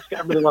like, man, this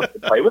guy really wants to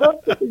play with us?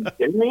 Are you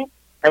kidding me?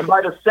 And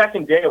by the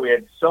second day, we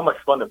had so much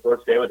fun the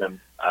first day with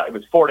him. It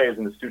was 4 days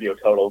in the studio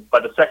total. By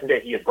the second day,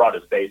 he had brought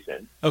his bass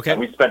in. Okay. And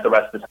we spent the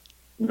rest of the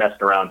time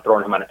messing around,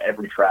 throwing him on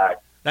every track.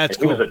 That's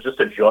cool. He was just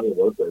a joy to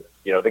work with.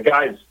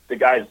 The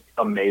guy's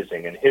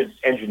amazing, and his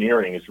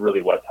engineering is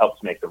really what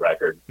helps make the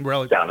record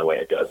sound the way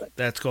it does.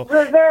 That's cool.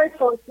 We're very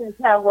fortunate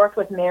to have worked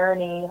with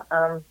Marigny.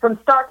 From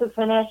start to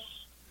finish,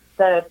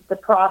 the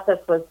process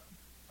was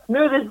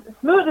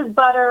smooth as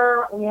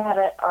butter. We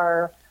had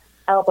our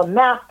album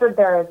mastered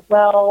there as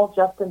well.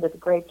 Justin did a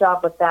great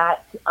job with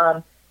that.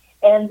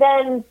 And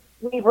then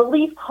we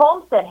released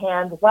Homestead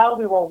Hands while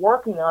we were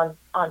working on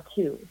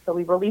 2. So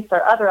we released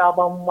our other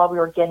album while we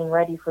were getting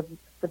ready for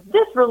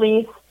this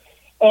release.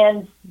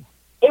 And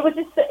it was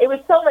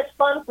so much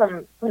fun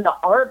from the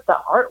art. The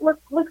art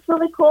looks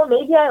really cool.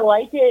 Maybe I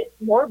like it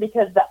more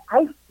because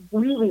I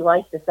really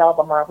like this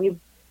album art. We've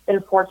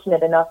been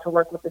fortunate enough to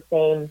work with the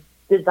same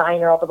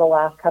designer over the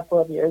last couple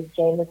of years,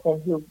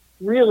 Jameson, who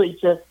really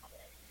just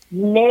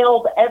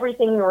nailed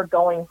everything we were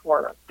going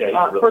for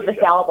this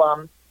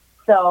album.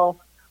 So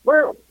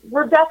we're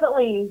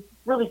definitely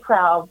really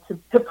proud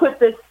to put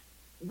this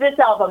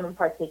album in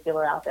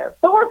particular out there.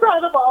 But we're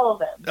proud of all of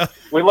them.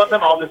 We love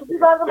them all the same. We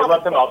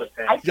love them all the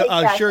same.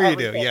 I'm sure you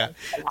do, yeah.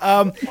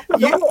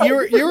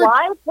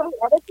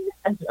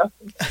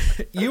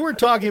 You were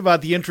talking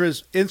about the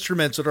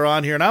instruments that are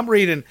on here, and I'm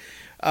reading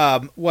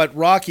what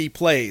Rocky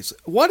plays.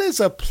 What is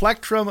a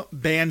plectrum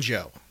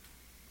banjo?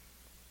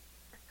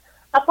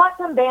 A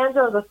plectrum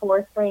banjo is a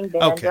 4-string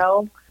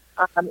banjo.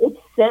 Okay.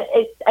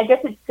 I guess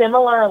it's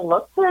similar in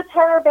look to a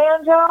tenor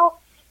banjo,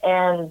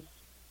 and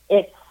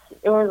it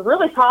was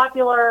really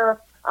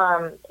popular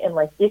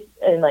in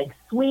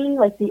swing,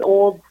 like the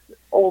old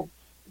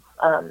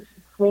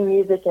swing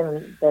music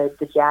in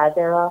the jazz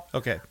era.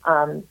 Okay.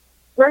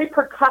 Very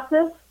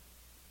percussive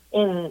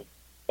in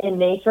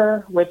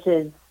nature, which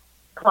is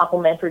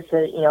complementary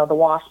to the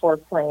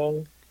washboard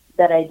playing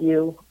that I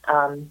do.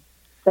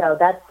 So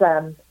that's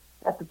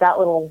what that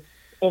little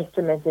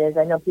instrument is.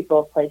 I know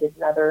people have played it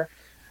in other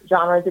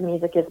genres of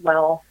music as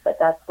well, but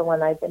that's the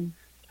one I've been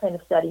trying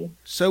to study.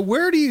 So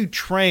where do you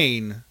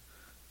train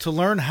to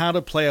learn how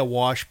to play a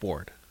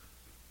washboard?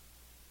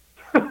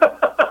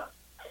 That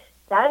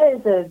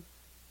is a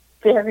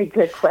very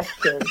good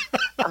question.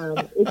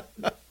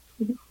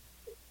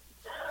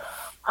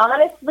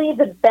 Honestly,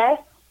 the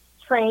best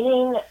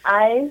training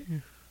I've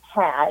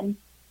had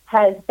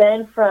has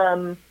been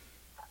from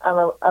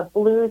a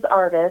blues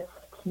artist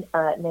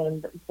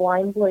named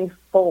Blind Boy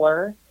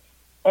Fuller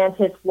and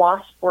his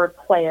washboard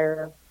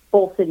player,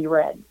 Bull City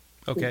Red.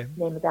 Okay. His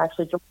name is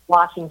actually George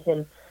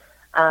Washington.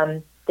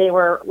 They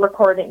were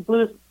recording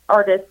blues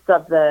artists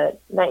of the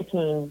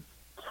 1920s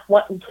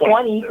and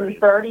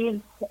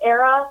 30s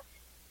era,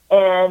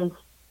 and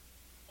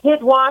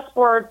his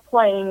washboard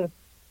playing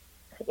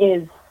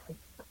is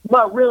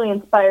what really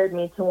inspired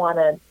me to want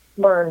to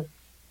learn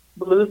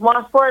blues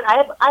washboard.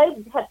 I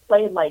had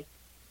played like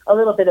a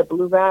little bit of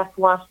bluegrass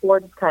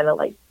washboard, it's kind of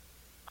like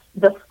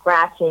the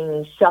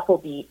scratching shuffle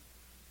beat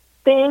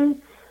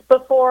thing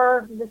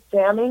before this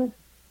jamming.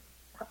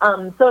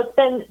 So it's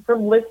been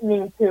from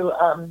listening to,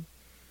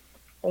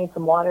 I need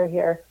some water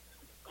here,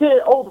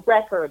 to old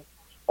records,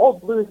 old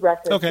blues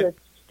records. Okay.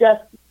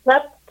 Just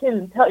that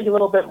can tell you a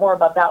little bit more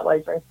about that while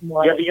you drink some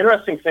water. Yeah, the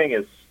interesting thing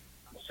is,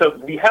 so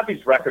we have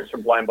these records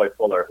from Blind Boy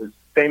Fuller, who's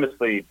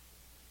famously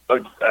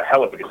a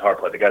hell of a guitar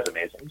player. The guy's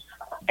amazing.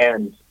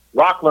 And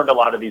Rock learned a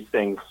lot of these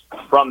things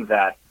from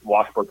that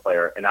washboard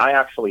player. And I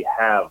actually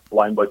have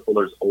Blind Boy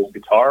Fuller's old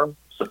guitar,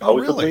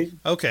 supposedly. Oh, really?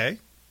 Okay.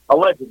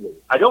 Allegedly.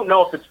 I don't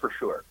know if it's for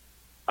sure.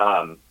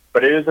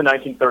 But it is a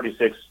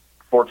 1936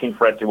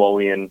 14-fret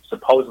Duolian.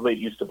 Supposedly it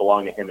used to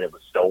belong to him and it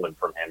was stolen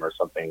from him or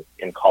something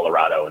in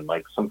Colorado. And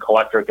like some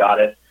collector got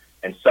it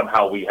and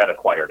somehow we had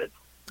acquired it.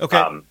 Okay.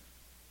 A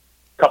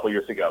couple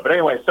years ago. But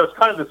anyway, so it's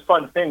kind of this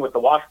fun thing with the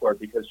washboard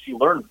because she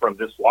learned from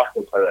this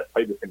washboard player that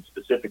played with him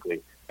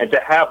specifically. And to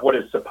have what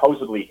is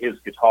supposedly his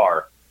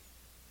guitar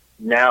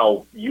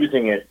now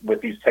using it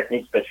with these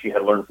techniques that she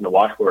had learned from the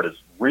washboard is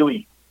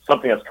really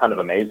something that's kind of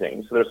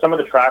amazing. So there's some of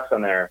the tracks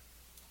on there.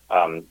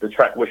 The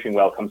track Wishing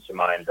Well comes to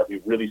mind that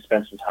we really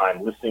spent some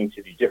time listening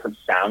to the different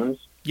sounds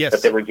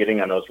that they were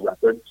getting on those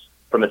records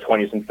from the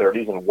 20s and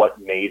 30s and what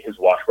made his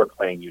washboard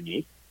playing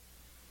unique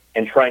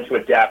and trying to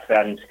adapt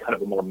that into kind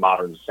of a more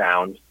modern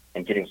sound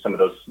and getting some of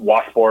those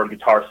washboard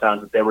guitar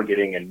sounds that they were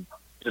getting and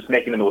just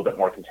making them a little bit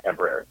more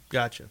contemporary.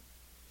 Gotcha.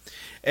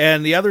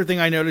 And the other thing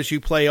I noticed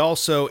you play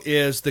also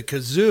is the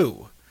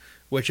kazoo,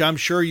 which I'm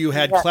sure you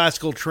had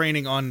classical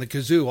training on the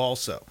kazoo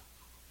also.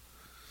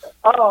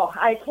 Oh,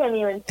 I can't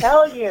even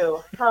tell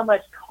you how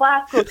much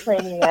classical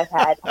training I've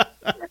had.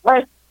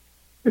 Like,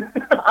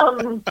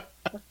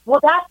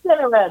 well, that's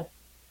been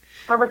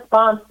a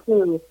response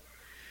to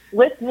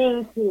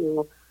listening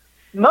to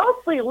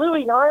mostly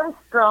Louis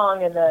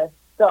Armstrong and the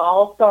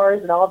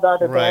All-Stars and all the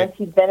other bands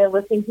he's been in,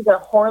 listening to their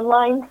horn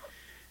lines.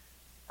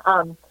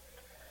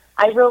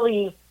 I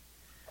really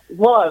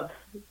love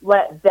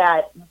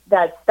that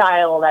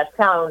style, that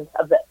sound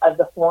of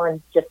the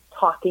horns just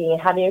talking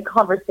and having a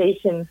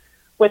conversation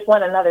with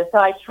one another. So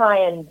I try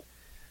and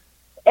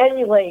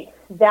emulate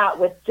that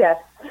with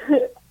just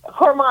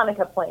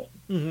harmonica playing.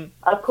 Mm-hmm.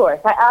 Of course,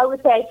 I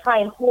would say I try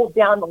and hold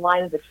down the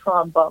line of the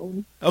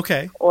trombone.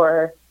 Okay.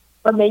 Or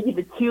maybe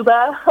the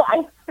tuba.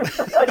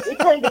 It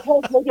kind of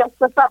depends. Maybe I'll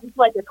slip up into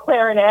like a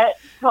clarinet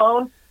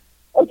tone.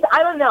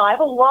 I don't know. I have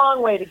a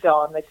long way to go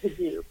on the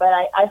kazoo, but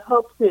I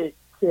hope to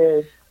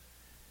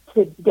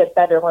get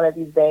better one of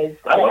these days.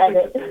 I love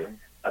the kazoo.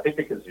 I think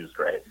the kazoo's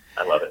great.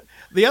 I love it.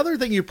 The other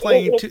thing you're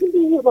playing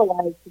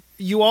too,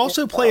 you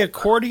also play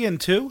accordion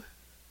too?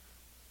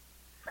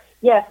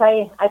 Yes,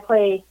 I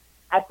play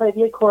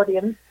the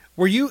accordion.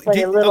 Were you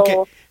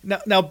okay?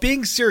 Now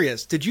being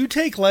serious, did you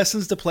take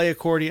lessons to play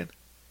accordion?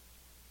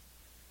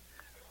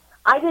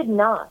 I did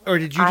not. Or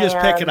did you just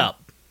pick it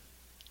up?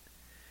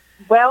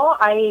 Well,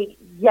 I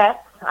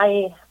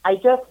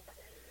just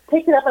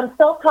picked it up. I'm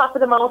self-taught for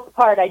the most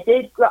part. I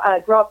did grow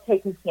up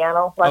taking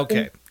piano lessons.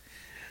 Okay.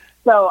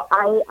 So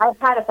I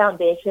had a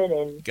foundation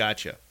in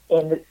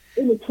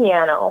the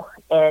piano,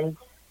 and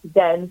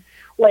then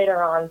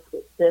later on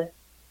switched to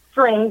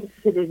strings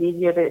because it's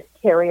easier to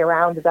carry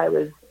around as I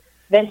was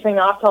venturing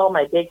off to all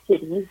my big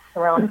cities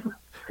around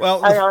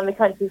around the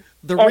country.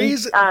 The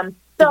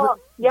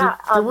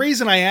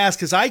reason I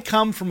ask is I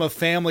come from a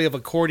family of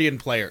accordion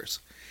players,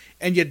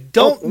 and you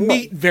don't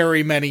meet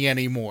very many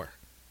anymore.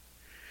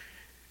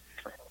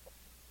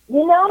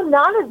 You know,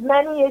 not as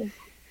many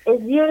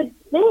as you'd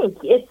think.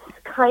 It's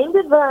kind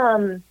of,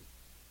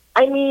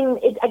 I mean,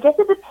 I guess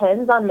it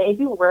depends on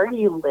maybe where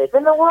you live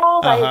in the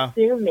world. I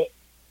assume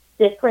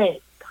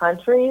different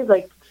countries,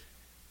 like,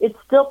 it's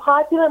still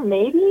popular,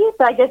 maybe,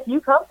 but I guess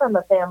you come from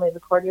a family of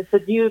accordions. So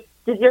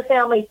does your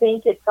family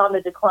think it's on the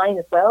decline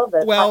as well,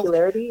 the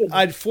popularity?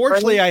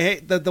 Unfortunately, I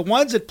hate the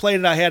ones that played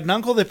it. I had an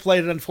uncle that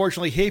played it.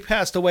 Unfortunately, he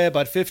passed away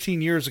about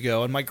 15 years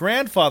ago, and my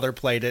grandfather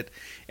played it,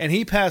 and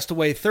he passed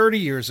away 30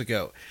 years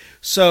ago.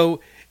 So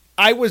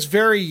I was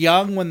very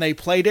young when they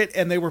played it,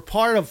 and they were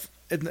part of,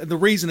 and the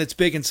reason it's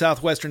big in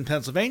southwestern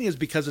Pennsylvania is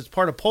because it's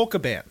part of polka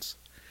bands.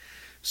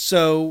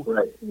 So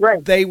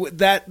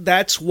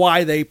that's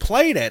why they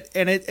played it,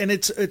 and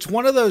it's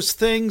one of those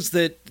things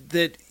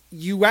that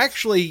you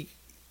actually,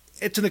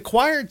 it's an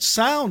acquired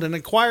sound, an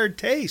acquired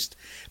taste.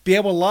 Be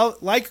able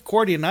to like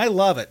accordion, I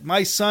love it.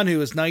 My son, who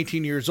is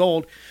 19 years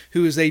old,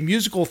 who is a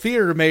musical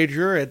theater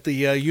major at the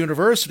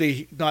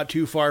university not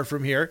too far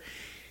from here,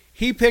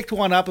 he picked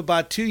one up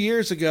about 2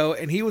 years ago,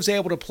 and he was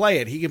able to play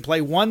it. He can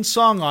play one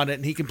song on it,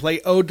 and he can play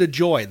Ode to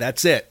Joy.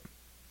 That's it.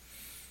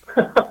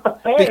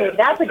 Hey,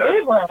 that's a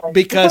good one.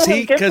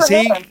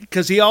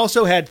 Because he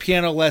also had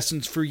piano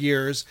lessons for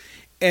years,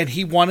 and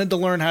he wanted to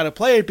learn how to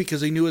play it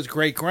because he knew his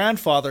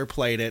great-grandfather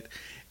played it,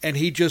 and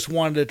he just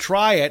wanted to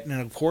try it.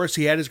 And, of course,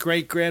 he had his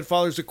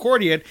great-grandfather's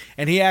accordion,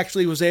 and he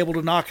actually was able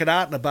to knock it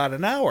out in about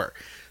an hour.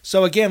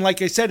 So, again,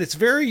 like I said, it's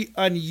very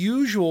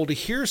unusual to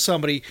hear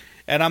somebody,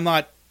 and I'm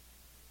not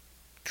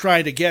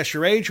trying to guess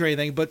your age or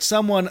anything, but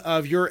someone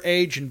of your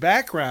age and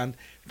background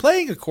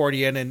playing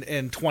accordion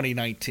in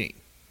 2019.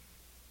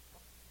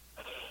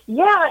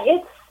 Yeah,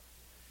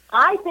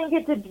 I think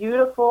it's a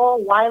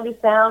beautiful, lively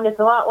sound. It's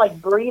a lot like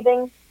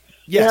breathing.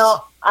 Yes. You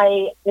know,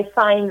 I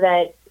find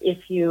that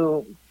if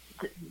you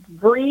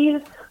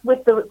breathe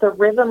with the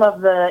rhythm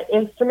of the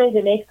instrument,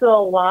 it makes it a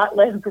lot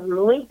less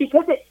grueling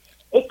because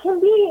it's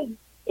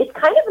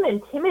kind of an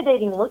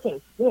intimidating looking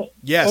thing.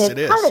 Yes, and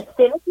it is. It's kind of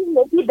finicky.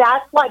 Maybe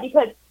that's why,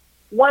 because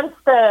once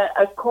the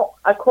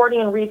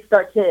accordion reeds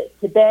start to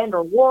bend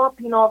or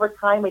warp, you know, over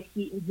time with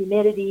heat and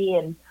humidity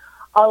and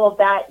all of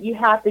that, you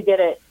have to get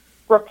it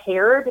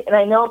repaired. And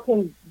I know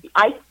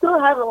I still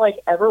haven't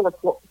ever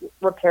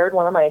repaired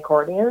one of my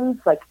accordions.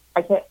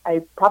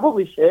 I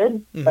probably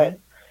should, but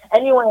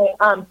anyway,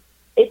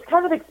 it's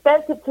kind of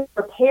expensive to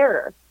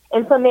repair.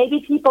 And so maybe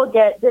people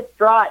get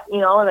distraught, you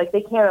know, like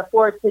they can't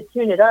afford to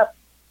tune it up.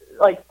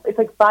 Like it's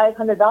like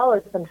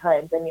 $500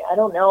 sometimes. I mean, I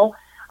don't know,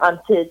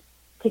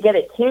 to get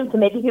it tuned. So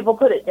maybe people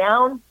put it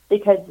down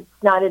because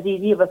it's not as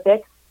easy of a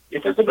fix.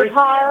 It's a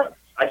guitar.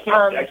 I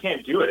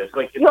can't do it. It's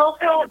like you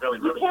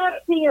can't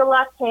see your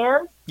left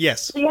hand.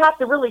 Yes. So you have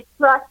to really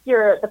trust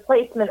the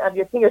placement of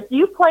your fingers. Do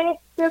you play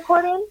the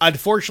accordion?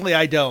 Unfortunately,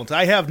 I don't.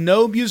 I have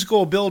no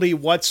musical ability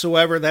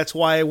whatsoever. That's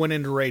why I went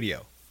into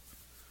radio.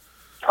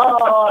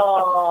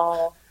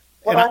 Oh.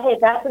 Well, hey,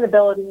 that's an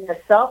ability in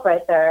itself,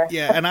 right there.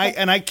 Yeah, and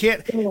I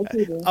can't.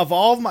 Of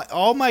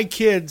all my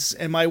kids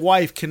and my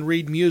wife can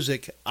read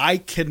music, I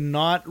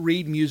cannot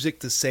read music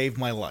to save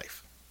my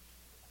life.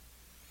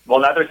 Well,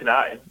 neither can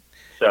I.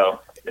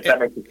 So if that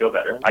makes you feel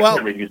better, I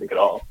can't read music at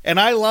all. And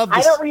I love. I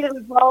don't read it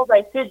as well as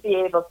I should be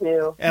able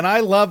to. And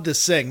I love to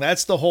sing.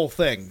 That's the whole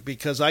thing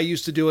because I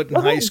used to do it in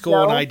high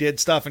school and I did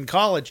stuff in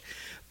college,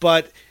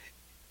 but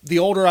the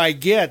older I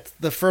get,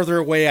 the further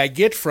away I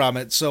get from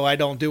it, so I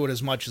don't do it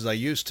as much as I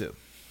used to.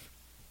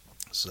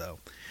 So.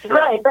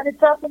 Right, but it's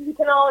something you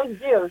can always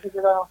do because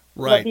it'll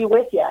be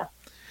with you.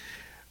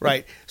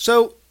 Right.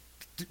 So,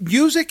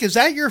 music, is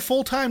that your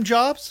full-time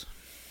jobs?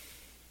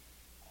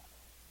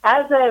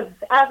 As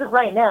of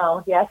right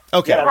now, yes.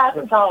 Okay. It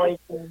hasn't always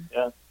been.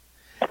 Yeah.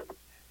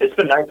 It's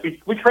been nice.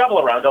 We travel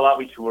around a lot.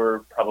 We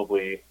tour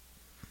probably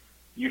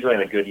usually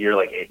in a good year,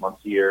 like 8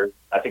 months a year.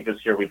 I think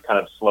this year we've kind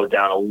of slowed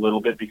down a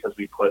little bit because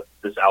we put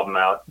this album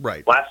out.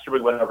 Right. Last year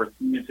we went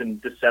overseas in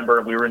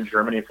December. We were in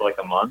Germany for like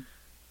a month,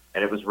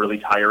 and it was really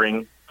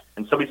tiring.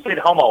 And so we stayed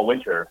home all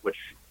winter, which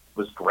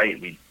was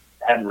great. We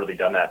hadn't really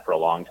done that for a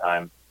long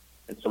time.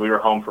 And so we were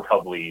home for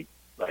probably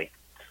like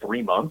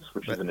 3 months,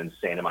 which is an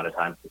insane amount of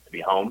time to be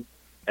home.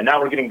 And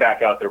now we're getting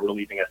back out there. We're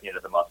leaving at the end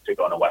of the month to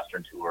go on a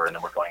Western tour, and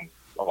then we're going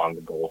along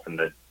the Gulf and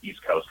the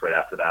East Coast right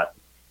after that.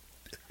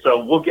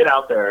 So we'll get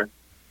out there,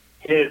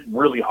 hit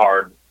really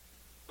hard,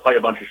 play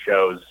a bunch of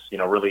shows, you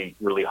know, really,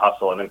 really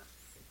hustle. And then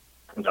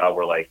comes out,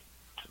 we're like,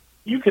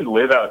 you can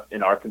live out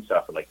in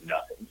Arkansas for like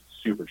nothing.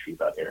 It's super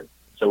cheap out here.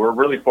 So we're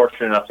really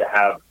fortunate enough to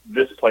have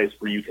this place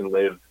where you can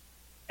live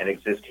and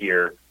exist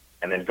here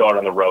and then go out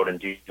on the road and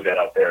do that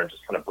out there and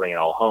just kind of bring it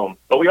all home.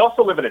 But we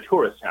also live in a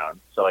tourist town.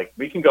 So like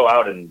we can go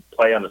out and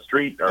play on the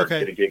street or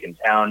get a gig in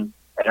town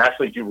and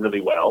actually do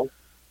really well.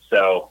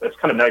 So it's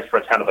kind of nice for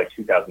a town of like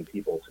 2,000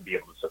 people to be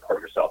able to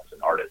support yourself as an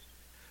artist.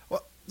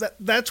 Well,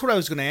 that's what I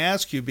was going to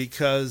ask you,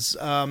 because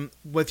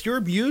with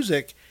your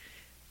music,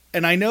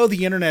 and I know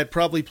the internet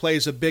probably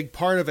plays a big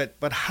part of it,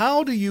 but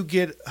how do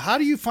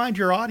you find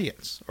your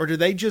audience, or do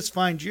they just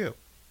find you?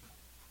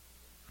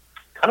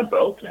 Kind of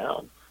both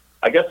now.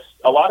 I guess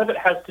a lot of it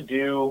has to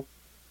do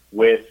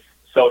with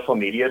social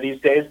media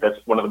these days. That's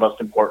one of the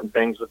most important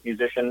things with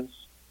musicians,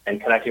 and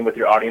connecting with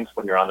your audience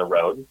when you're on the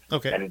road.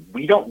 Okay. And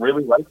we don't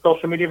really like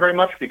social media very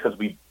much because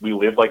we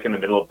live like in the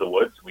middle of the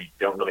woods. We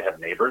don't really have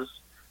neighbors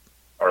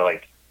or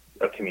like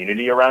a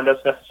community around us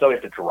necessarily.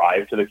 We have to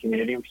drive to the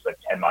community, which is like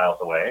 10 miles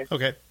away.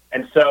 Okay.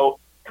 And so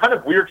kind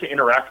of weird to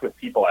interact with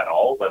people at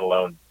all, let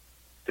alone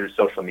through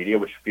social media,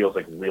 which feels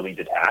like really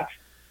detached.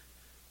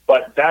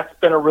 But that's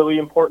been a really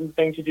important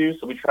thing to do.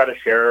 So we try to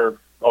share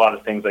a lot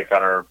of things like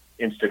on our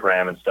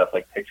Instagram and stuff,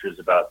 like pictures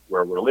about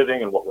where we're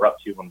living and what we're up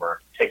to when we're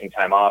taking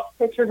time off.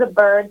 Pictures of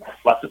birds.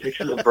 Lots of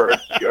pictures of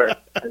birds, sure.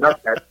 And our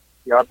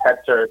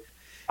pets,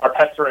 our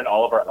pets are in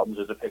all of our albums.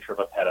 There's a picture of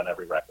a pet on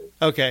every record.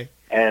 Okay.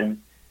 And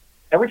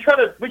we try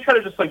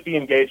to just like be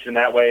engaged in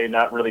that way,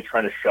 not really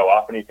trying to show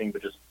off anything,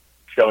 but just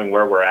showing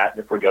where we're at.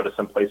 If we go to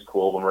some place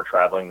cool when we're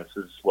traveling, this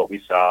is what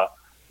we saw.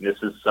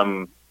 This is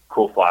some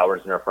cool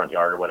flowers in our front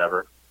yard or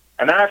whatever.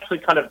 And that actually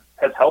kind of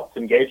has helped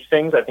engage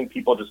things. I think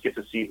people just get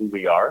to see who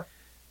we are.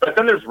 But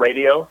then there's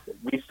radio.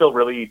 We still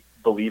really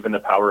believe in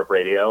the power of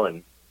radio,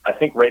 and I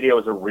think radio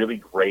is a really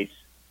great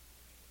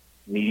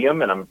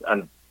medium.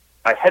 And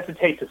I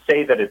hesitate to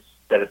say that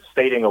it's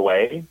fading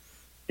away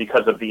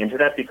because of the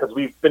internet, because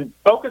we've been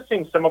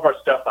focusing some of our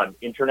stuff on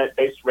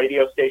internet-based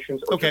radio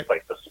stations, or just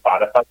like the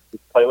Spotify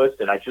playlist,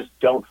 and I just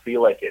don't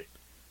feel like it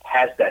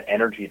has that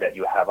energy that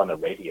you have on the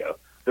radio.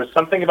 There's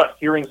something about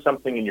hearing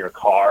something in your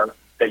car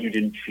that you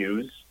didn't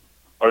choose,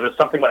 or there's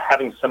something about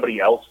having somebody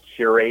else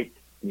curate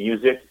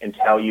music and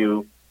tell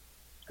you,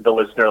 the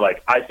listener,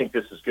 like, I think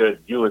this is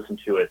good, you listen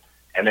to it,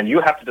 and then you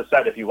have to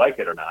decide if you like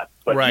it or not,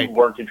 but right. You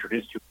weren't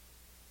introduced to it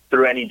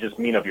through any just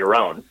mean of your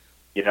own.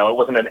 You know, it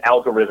wasn't an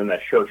algorithm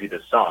that showed you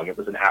this song. It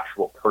was an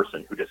actual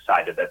person who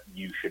decided that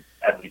you should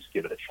at least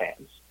give it a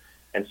chance.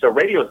 And so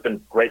radio has been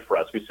great for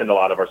us. We send a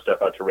lot of our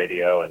stuff out to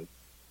radio, and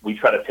we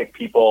try to pick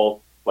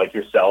people like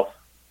yourself.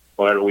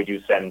 Whenever we do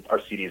send our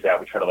CDs out,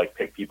 we try to like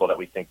pick people that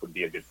we think would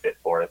be a good fit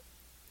for it.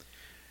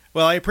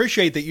 Well, I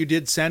appreciate that you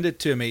did send it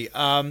to me.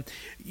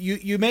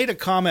 You made a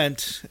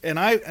comment,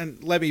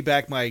 and let me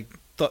back my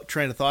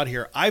train of thought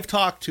here. I've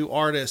talked to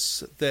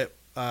artists that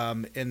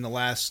in the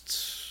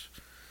last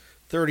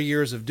 30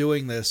 years of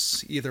doing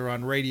this, either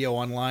on radio,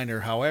 online,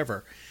 or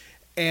however,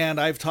 and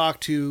I've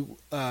talked to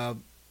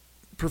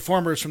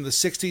performers from the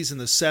 60s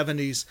and the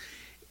 70s,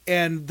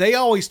 and they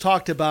always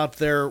talked about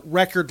their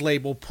record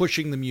label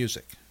pushing the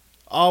music,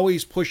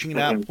 always pushing it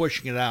out,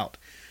 pushing it out.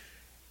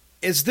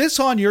 Is this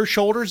on your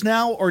shoulders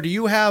now, or do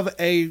you have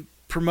a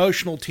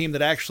promotional team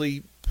that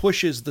actually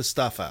pushes the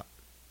stuff out?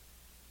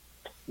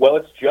 Well,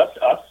 it's just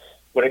us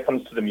when it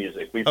comes to the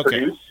music. We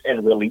produce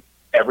and release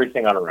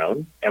everything on our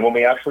own. And when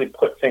we actually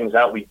put things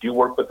out, we do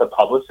work with a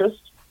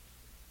publicist.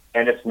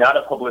 And it's not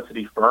a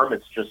publicity firm.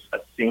 It's just a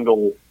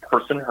single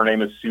person. Her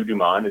name is Sue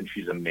Dumond, and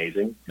she's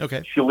amazing.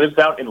 Okay. She lives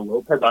out in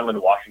Lopez Island,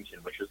 Washington,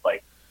 which is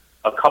like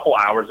a couple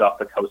hours off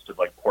the coast of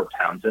like Port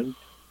Townsend,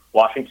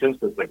 Washington.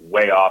 So it's like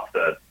way off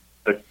the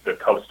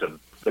coast of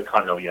the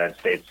continental United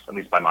States, at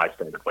least by my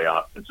standard, way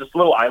off. It's just a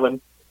little island,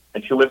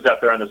 and she lives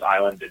out there on this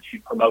island, and she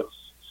promotes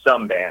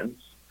some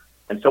bands.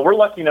 And so we're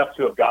lucky enough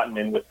to have gotten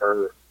in with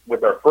her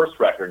with our first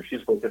record, and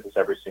she's worked with us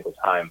every single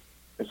time.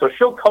 And so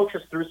she'll coach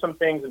us through some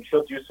things, and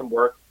she'll do some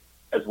work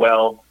as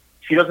well.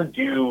 She doesn't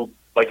do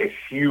like a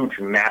huge,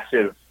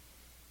 massive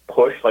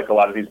push like a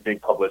lot of these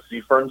big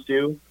publicity firms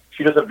do.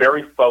 She does a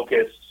very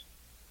focused,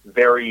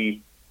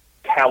 very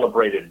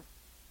calibrated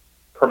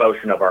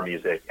promotion of our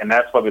music, and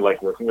that's why we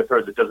like working with her.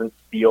 Is it doesn't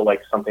feel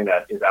like something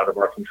that is out of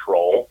our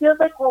control. It feels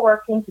like we're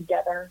working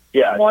together.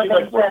 Yeah, more she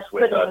than like works just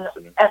with putting us.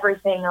 And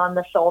everything on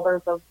the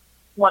shoulders of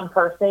one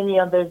person. You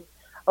know, there's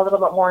a little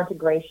bit more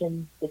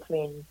integration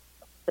between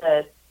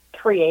the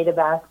creative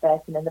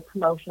aspect and then the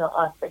promotional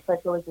aspect.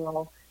 Like it was a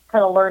little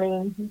kind of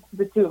learning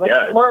the two,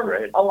 like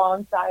more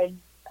alongside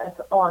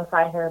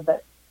her.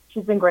 But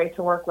she's been great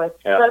to work with.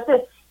 Yeah.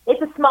 So it's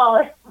a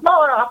smaller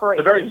operation.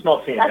 It's a very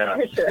small team.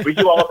 That's for sure. We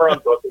do all of our own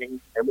booking,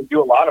 and we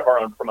do a lot of our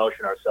own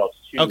promotion ourselves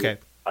too. Okay.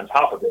 On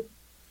top of it,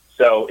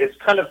 so it's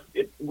kind of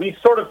we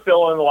sort of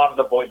fill in a lot of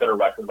the void that a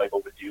record label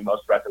would do.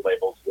 Most record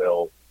labels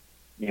will,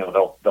 you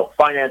know, they'll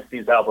finance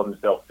these albums.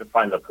 They'll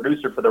find the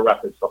producer for the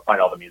records. They'll find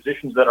all the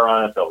musicians that are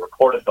on it. They'll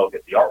record it. They'll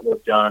get the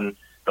artwork done.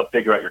 They'll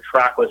figure out your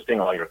track listing,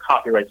 all your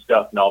copyright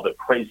stuff, and all the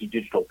crazy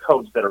digital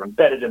codes that are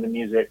embedded in the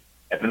music.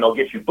 And then they'll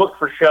get you booked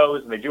for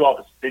shows, and they do all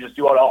this. They just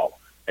do it all.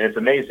 And it's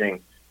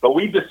amazing. But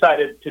we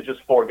decided to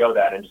just forego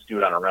that and just do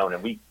it on our own.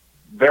 And we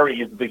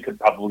very easily could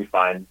probably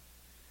find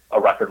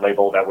a record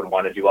label that would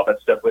want to do all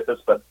that stuff with us.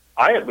 But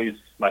I, at least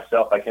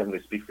myself, I can't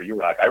really speak for you,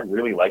 Rock. I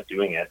really like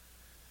doing it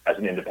as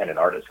an independent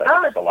artist. I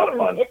think it's a lot of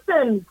fun. It's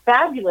been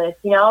fabulous.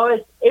 You know,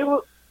 it was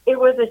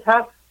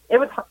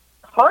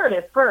hard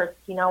at first,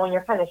 you know, when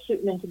you're kind of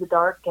shooting into the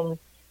dark and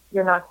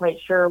you're not quite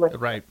sure what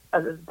Right.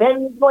 the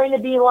venue's going to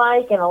be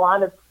like, and a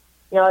lot of,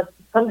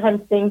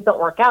 sometimes things don't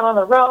work out on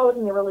the road,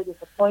 and you're really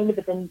disappointed.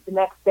 But then the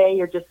next day,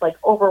 you're just like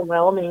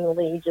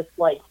overwhelmingly just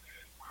like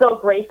so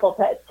grateful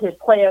to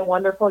play a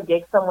wonderful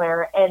gig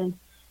somewhere. And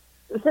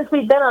since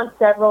we've been on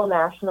several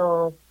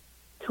national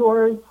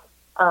tours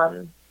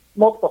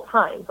multiple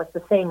times, like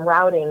the same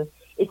routing,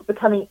 it's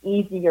becoming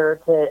easier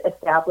to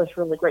establish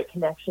really great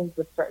connections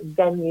with certain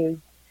venues,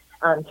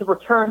 to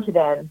return to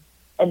them,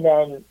 and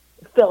then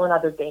fill in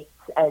other dates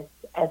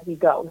as we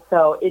go.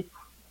 So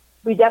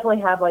we definitely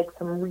have like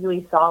some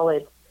really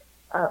solid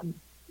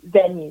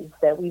venues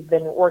that we've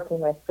been working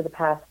with for the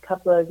past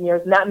couple of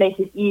years, and that makes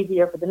it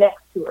easier for the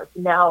next tour.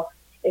 So now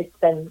it's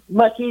been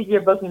much easier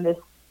booking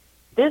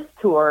this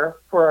tour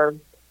for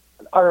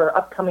our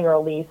upcoming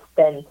release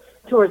than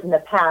tours in the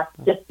past,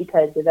 just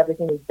because of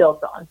everything we've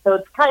built on. So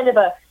it's kind of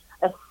a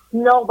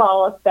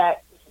snowball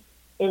effect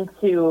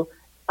into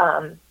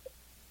a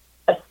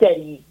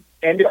steady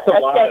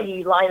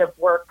line of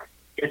work.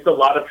 It's a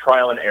lot of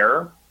trial and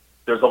error.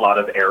 There's a lot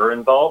of error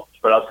involved,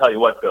 but I'll tell you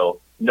what,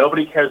 Bill,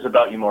 nobody cares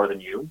about you more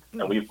than you,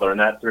 and we've learned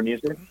that through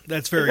music.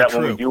 That's very true. true.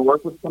 When we do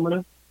work with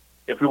someone,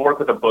 if we work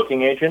with a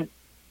booking agent,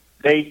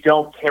 they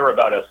don't care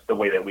about us the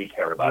way that we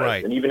care about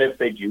us. And even if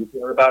they do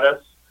care about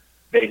us,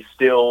 they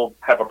still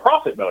have a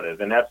profit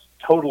motive, and that's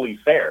totally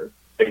fair.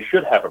 They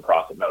should have a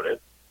profit motive.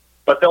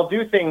 But they'll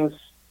do things.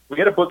 We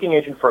had a booking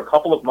agent for a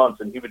couple of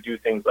months, and he would do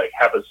things like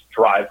have us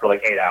drive for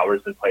like 8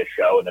 hours and play a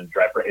show, and then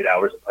drive for 8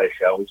 hours and play a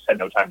show. We just had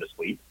no time to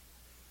sleep.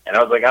 And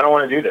I was like, I don't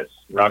want to do this.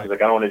 Rocky's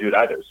like, I don't want to do it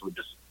either. So we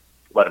just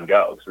let him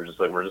go. So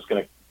we're just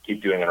going to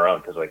keep doing it on our own,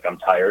 because like I'm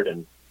tired,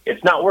 and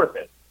it's not worth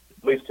it.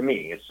 At least to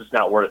me, it's just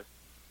not worth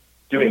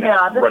doing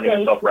that, running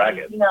yourself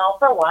ragged.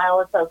 For a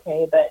while it's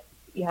okay, but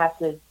you have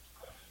to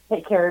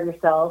take care of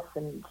yourself,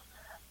 and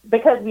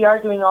because we are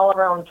doing all of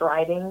our own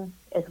driving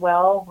as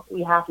well,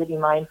 we have to be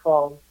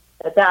mindful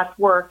that that's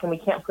work, and we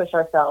can't push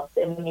ourselves,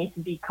 and we need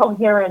to be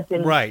coherent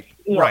and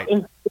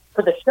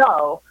for the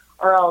show,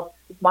 or else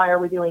why are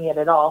we doing it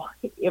at all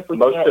if we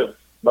can't?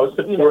 Most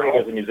of touring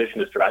as a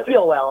musician is driving.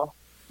 Feel well,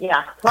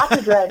 lots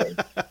of driving.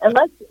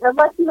 unless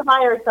you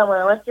hire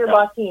someone, unless you're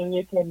lucky and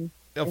you can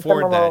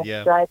afford that.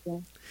 Yeah.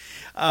 Driving.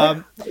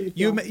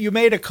 You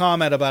made a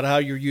comment about how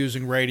you're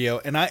using radio,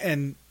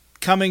 and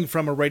coming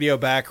from a radio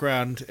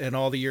background and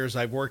all the years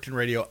I've worked in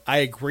radio, I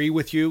agree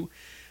with you.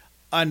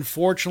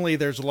 Unfortunately,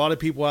 there's a lot of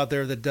people out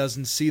there that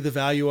doesn't see the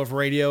value of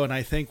radio, and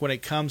I think when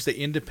it comes to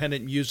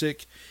independent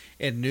music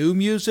and new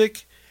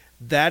music,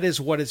 that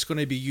is what it's going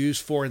to be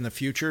used for in the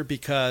future,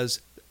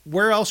 because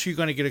where else are you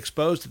going to get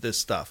exposed to this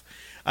stuff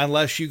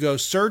unless you go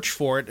search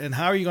for it? And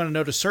how are you going to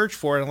know to search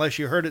for it unless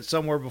you heard it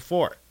somewhere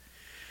before?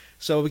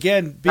 So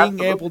again,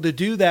 being able to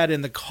do that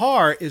in the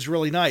car is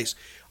really nice.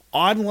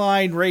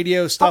 Online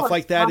radio, stuff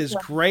like that is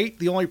great.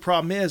 The only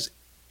problem is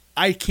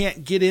I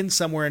can't get in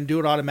somewhere and do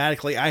it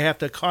automatically. I have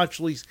to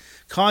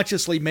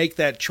consciously make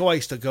that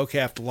choice to go, okay,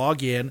 I have to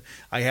log in.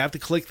 I have to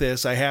click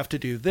this. I have to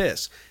do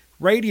this.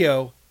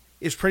 Radio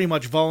is pretty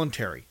much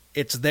voluntary.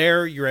 It's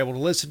there. You're able to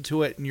listen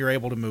to it, and you're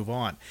able to move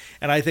on.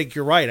 And I think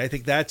you're right. I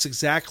think that's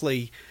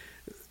exactly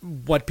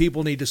what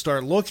people need to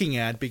start looking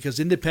at, because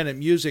independent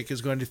music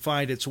is going to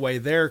find its way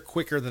there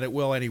quicker than it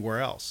will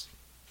anywhere else.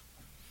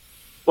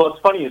 Well,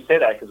 it's funny you say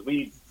that, because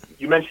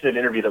you mentioned an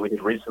interview that we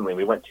did recently.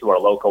 We went to our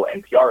local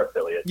NPR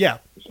affiliate. Yeah.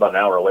 It's about an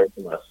hour away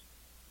from us.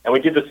 And we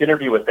did this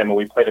interview with them, and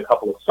we played a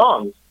couple of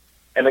songs.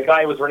 And the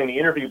guy who was running the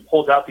interview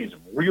pulls out these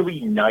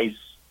really nice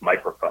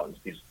microphones,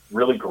 these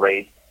really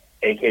great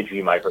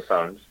AKG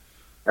microphones.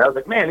 And I was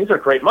like, man, these are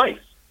great mics.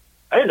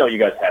 I didn't know you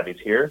guys had these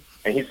here.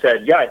 And he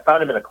said, yeah, I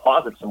found them in a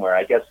closet somewhere.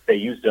 I guess they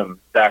used them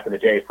back in the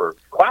day for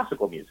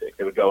classical music.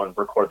 They would go and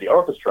record the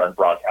orchestra and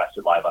broadcast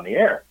it live on the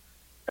air.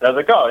 And I was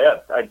like, oh,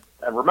 yeah,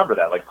 I remember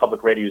that. Like,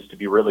 public radio used to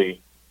be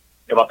really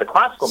about the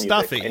classical music.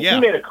 Stuffy, and yeah. he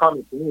made a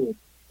comment to me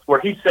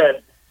where he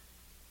said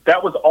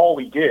that was all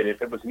we did.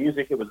 If it was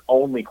music, it was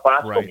only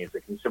classical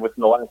music. And so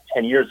within the last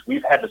 10 years,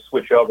 we've had to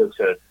switch over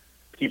to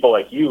people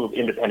like you,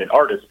 independent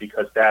artists,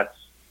 because that's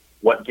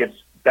what gets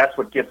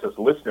us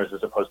listeners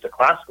as opposed to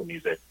classical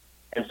music.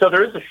 And so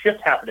there is a shift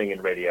happening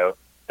in radio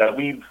that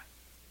we've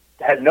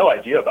had no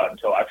idea about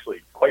until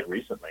actually quite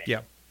recently.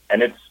 Yeah.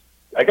 And it's,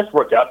 I guess,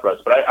 worked out for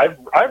us. But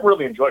I've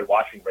really enjoyed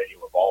watching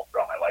radio evolve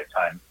throughout my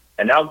lifetime.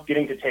 And now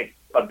getting to take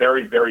a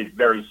very, very,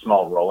 very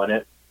small role in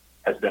it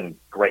has been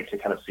great to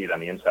kind of see it on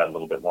the inside a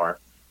little bit more.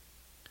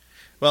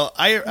 Well,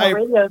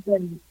 radio's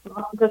been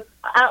just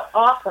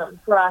awesome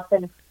for us.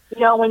 And,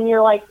 when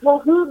you're like, well,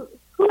 who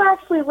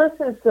actually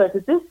listens to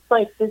it? Does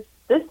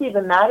this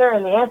even matter?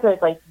 And the answer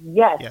is like,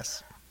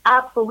 yes,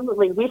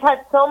 absolutely. We've had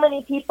so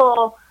many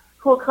people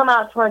who will come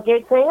out to our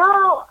gig saying,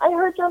 oh, I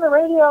heard you on the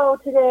radio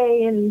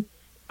today in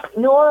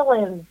New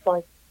Orleans.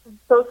 Like,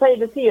 so excited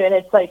to see you. And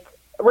it's like,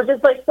 we're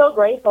just like so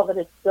grateful that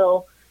it's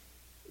still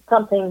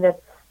something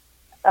that's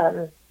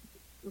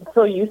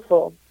so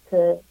useful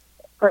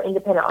for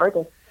independent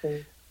artists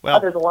and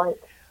others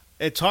alike.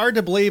 It's hard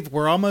to believe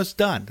we're almost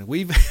done.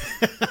 We've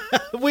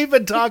We've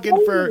been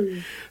talking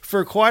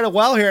for quite a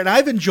while here, and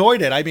I've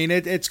enjoyed it. I mean,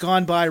 it's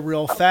gone by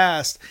real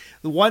fast.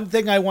 The one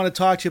thing I want to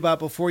talk to you about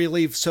before you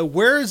leave, so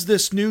where is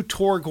this new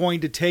tour going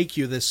to take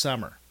you this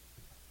summer?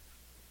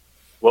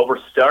 Well,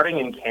 we're starting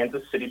in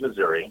Kansas City,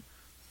 Missouri,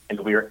 and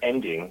we are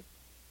ending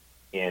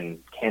in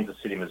Kansas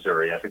City,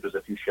 Missouri. I think there's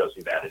a few shows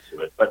we've added to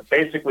it. But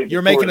basically,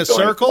 you're making a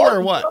circle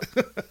or what?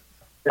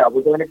 Yeah,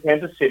 we're going to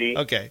Kansas City.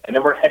 Okay. And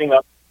then we're heading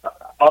up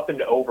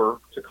and over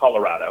to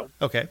Colorado.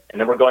 Okay. And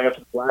then we're going up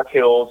to the Black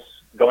Hills,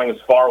 going as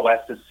far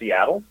west as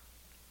Seattle.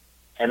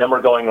 And then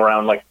we're going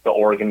around like the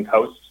Oregon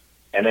coast,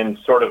 and then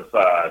sort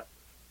of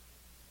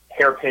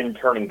hairpin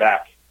turning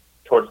back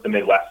towards the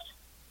Midwest,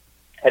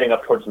 heading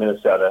up towards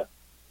Minnesota.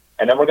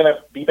 And then we're going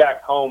to be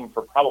back home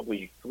for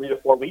probably 3 to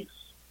 4 weeks.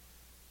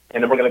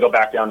 And then we're going to go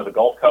back down to the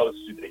Gulf Coast,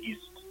 to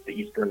the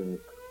eastern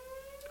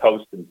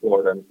coast in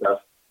Florida and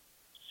stuff.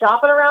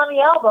 Shopping around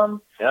the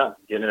album. Yeah,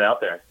 getting it out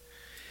there.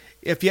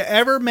 If you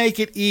ever make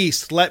it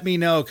east, let me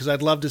know, because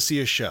I'd love to see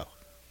a show.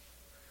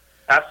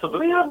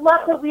 Absolutely. We would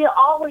love to. We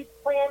always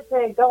plan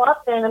to go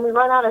up there, and then we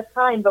run out of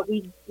time, but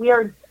we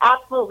are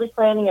absolutely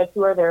planning a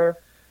tour there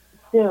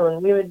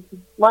soon. We would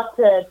love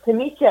to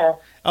meet you.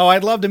 Oh,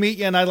 I'd love to meet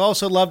you, and I'd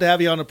also love to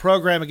have you on the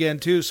program again,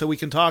 too, so we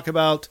can talk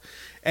about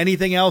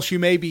anything else you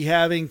may be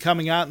having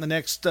coming out in the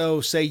next,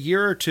 say,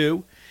 year or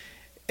two,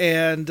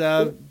 and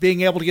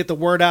being able to get the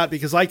word out,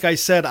 because like I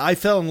said, I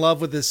fell in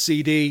love with this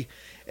CD,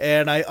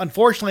 and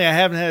unfortunately I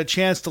haven't had a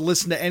chance to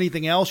listen to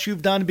anything else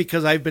you've done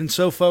because I've been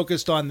so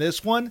focused on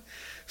this one.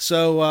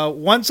 So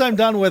once I'm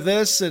done with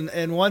this,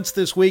 and once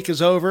this week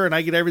is over and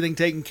I get everything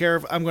taken care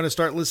of, I'm going to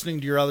start listening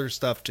to your other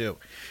stuff too,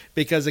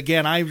 because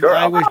again, I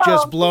was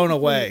just blown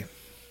away.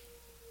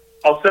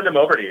 I'll send them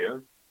over to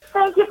you.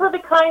 Thank you for the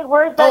kind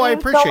words. Oh, I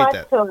appreciate so much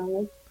that. to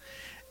me.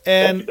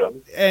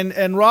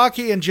 And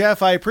Rocky and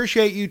Jeff, I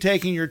appreciate you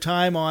taking your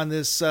time on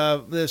this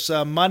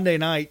Monday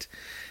night.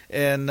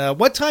 And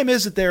what time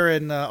is it there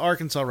in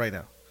Arkansas right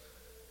now?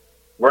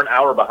 We're an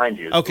hour behind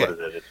you. Okay. What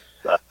is it?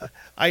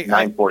 It's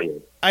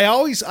 9:48. I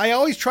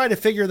always try to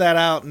figure that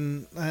out,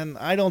 and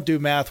I don't do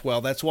math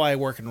well. That's why I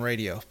work in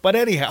radio. But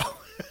anyhow,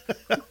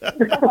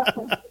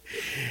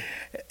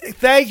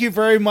 thank you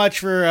very much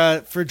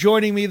for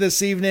joining me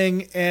this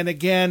evening. And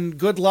again,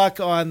 good luck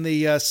on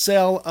the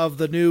sale of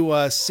the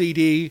new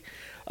CD,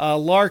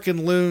 Lark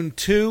and Loon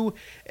 2,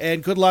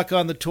 and good luck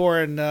on the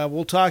tour. And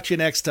we'll talk to you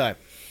next time.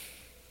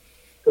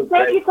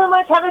 Thank you so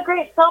much. Have a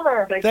great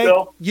summer. Thanks,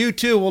 Bill. You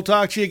too. We'll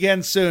talk to you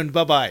again soon.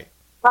 Bye-bye.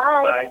 Bye.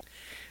 Bye.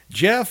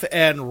 Jeff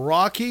and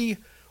Rocky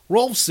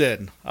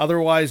Rolfson,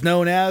 otherwise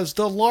known as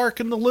The Lark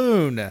and the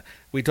Loon.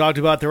 We talked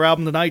about their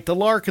album tonight, The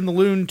Lark and the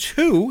Loon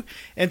 2.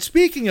 And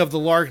speaking of The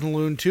Lark and the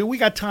Loon 2, we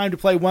got time to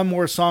play one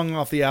more song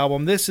off the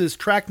album. This is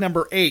track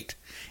number 8,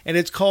 and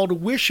it's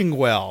called Wishing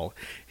Well.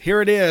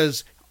 Here it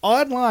is,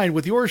 online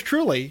with yours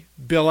truly,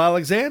 Bill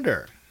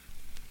Alexander.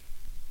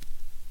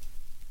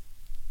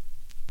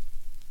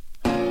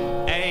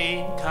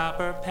 A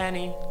copper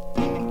penny,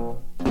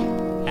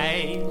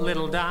 a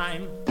little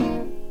dime.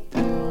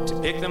 To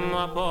pick them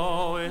up,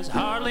 oh, is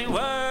hardly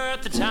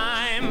worth the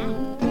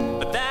time.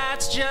 But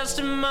that's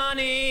just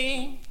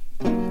money,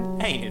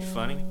 ain't it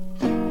funny?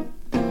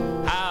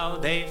 How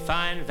they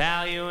find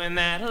value in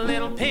that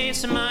little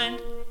piece of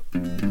mind.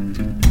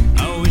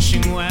 Oh,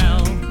 wishing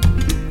well,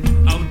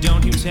 oh,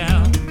 don't you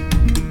tell.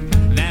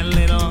 That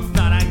little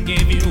thought I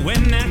gave you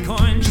when that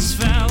coin just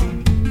fell.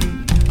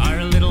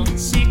 Our little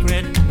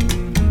secret,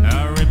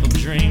 a ripple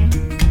dream.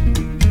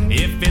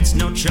 If it's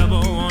no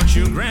trouble, won't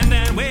you grant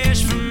that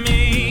wish for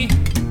me?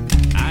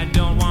 I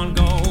don't want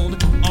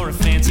gold or a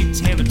fancy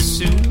tailored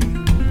suit.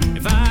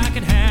 If I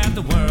could have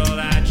the world,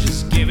 I'd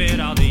just give it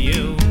all to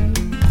you.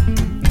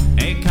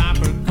 A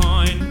copper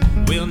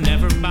coin will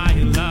never buy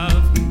you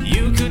love.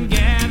 You could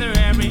gather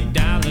every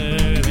dollar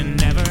and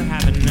never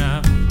have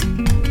enough.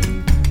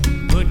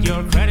 Put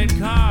your credit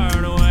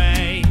card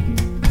away.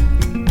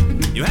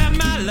 You have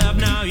my love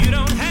now, you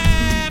don't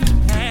have to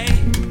pay.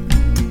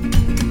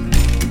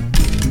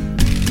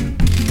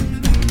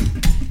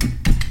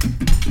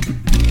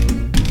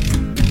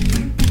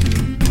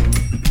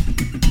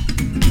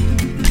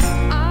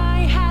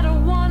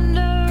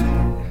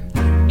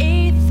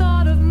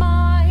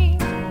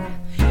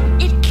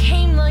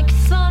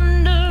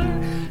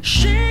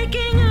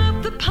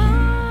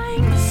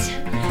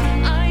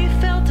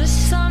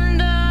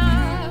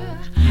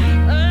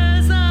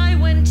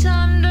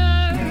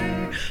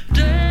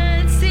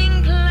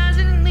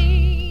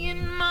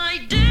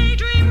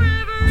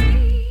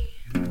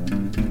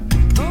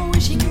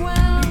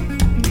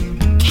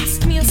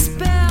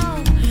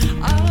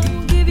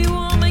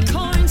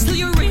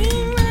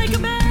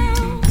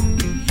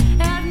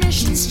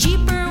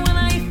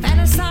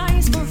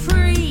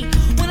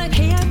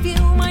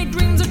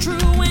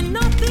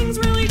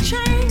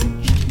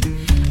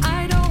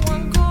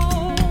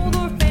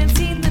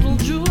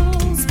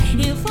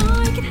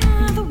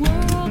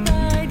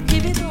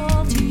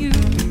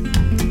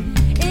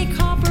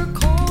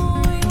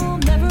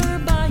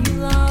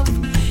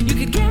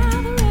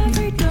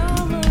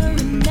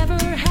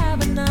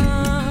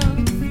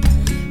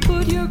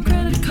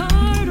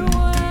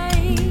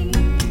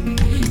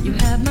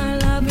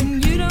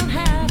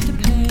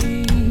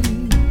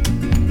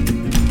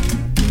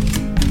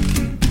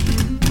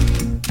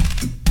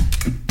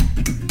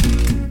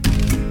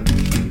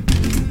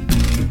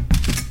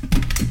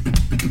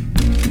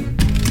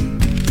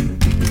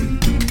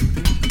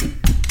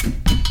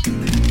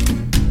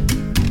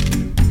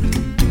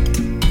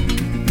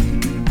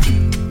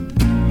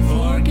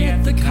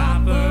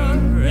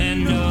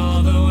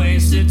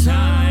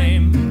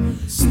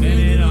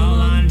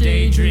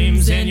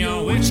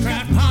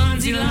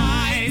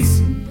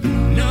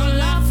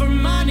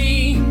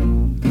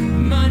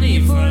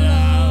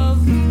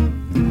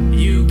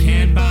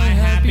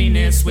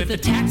 a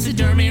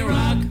taxidermy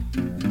rug.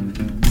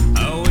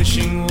 Oh,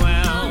 wishing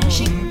well,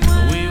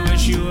 we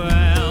wish you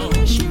well.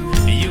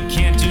 You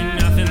can't do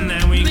nothing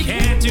that we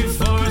can't do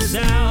for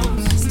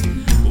ourselves.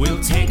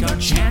 We'll take our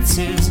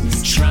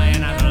chances,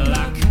 trying out our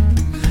luck.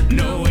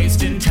 No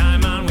wasting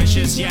time on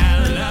wishes,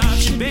 yeah, love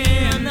should be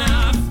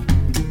enough.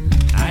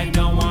 I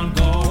don't want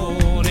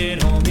gold,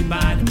 it only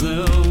buy the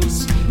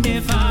blues.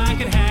 If I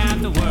could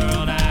have the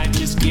world, I'd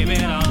just give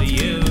it all to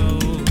you.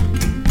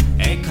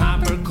 A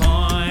copper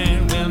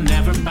coin will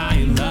never buy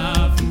you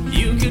love.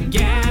 You could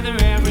gather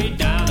every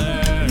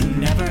dollar and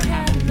never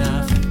have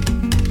enough.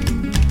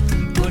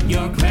 Put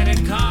your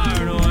credit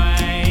card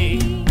away.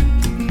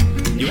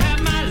 You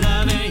have my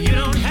love and you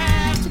don't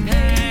have to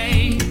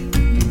pay.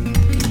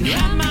 You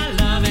have my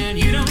love and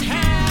you don't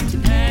have to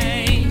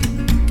pay.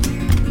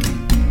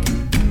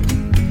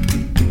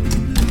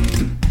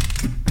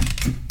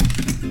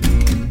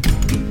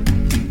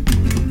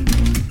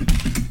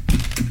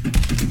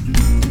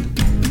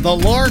 The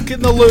Lark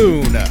and the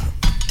Loon.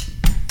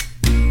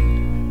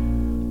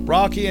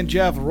 Rocky and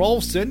Jeff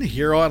Rolston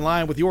here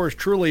online with yours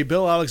truly,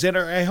 Bill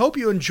Alexander. I hope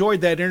you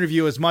enjoyed that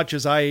interview as much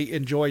as I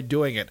enjoyed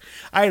doing it.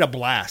 I had a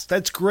blast.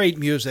 That's great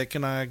music.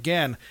 And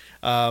again,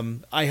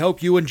 I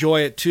hope you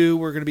enjoy it too.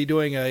 We're going to be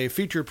doing a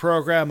featured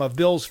program of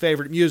Bill's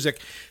favorite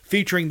music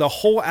featuring the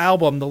whole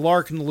album, The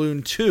Lark and the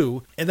Loon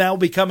 2, and that will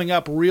be coming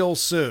up real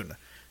soon.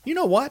 You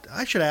know what?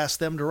 I should ask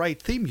them to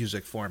write theme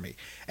music for me.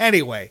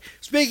 Anyway,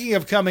 speaking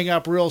of coming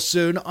up real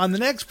soon, on the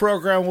next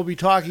program we'll be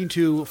talking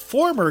to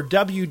former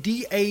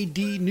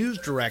WDAD news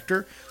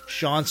director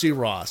Chauncey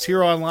Ross,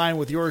 here online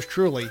with yours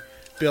truly,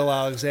 Bill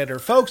Alexander.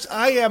 Folks,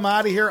 I am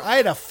out of here. I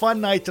had a fun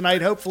night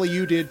tonight. Hopefully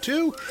you did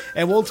too.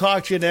 And we'll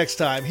talk to you next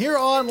time, here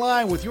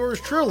online with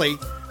yours truly,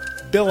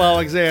 Bill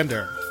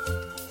Alexander.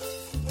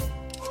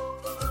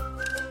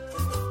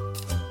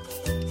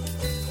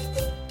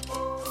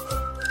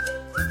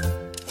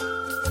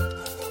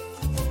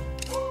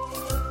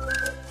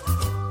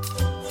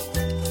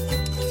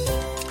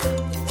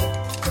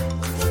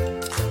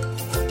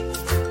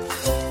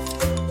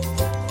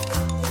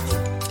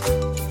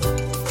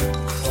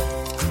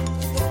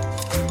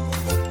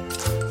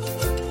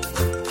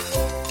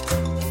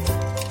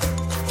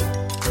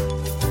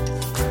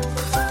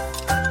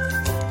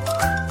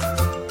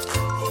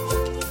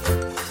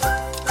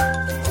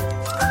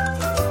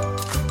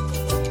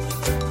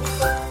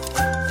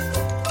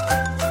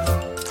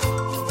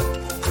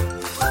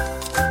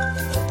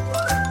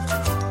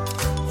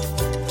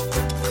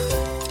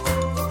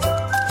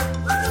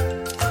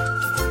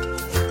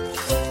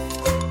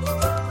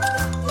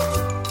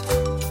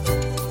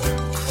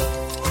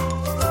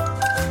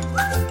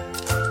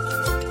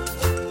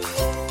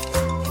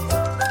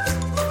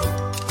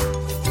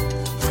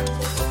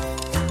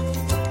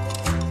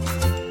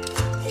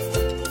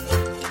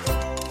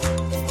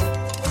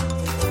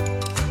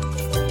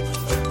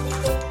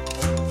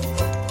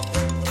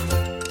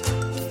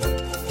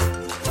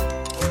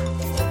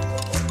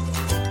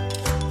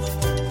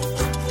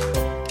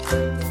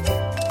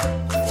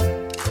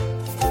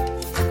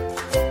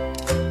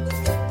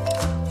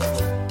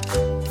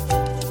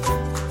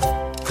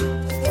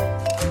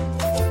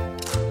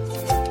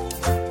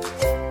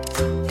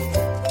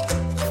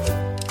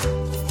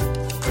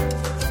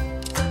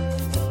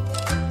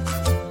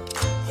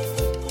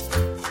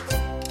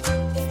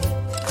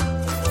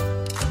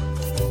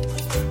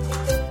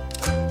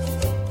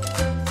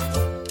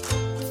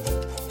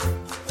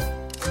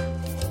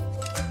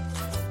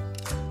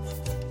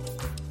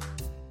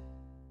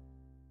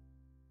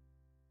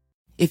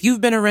 If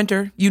you've been a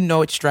renter, you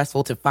know it's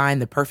stressful to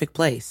find the perfect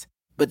place.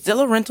 But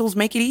Zillow Rentals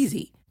make it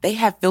easy. They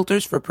have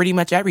filters for pretty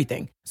much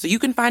everything, so you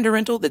can find a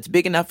rental that's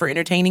big enough for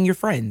entertaining your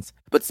friends,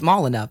 but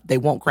small enough they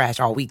won't crash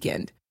all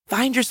weekend.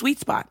 Find your sweet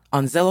spot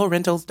on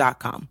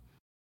ZillowRentals.com.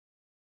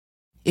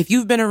 If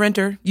you've been a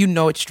renter, you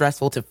know it's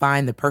stressful to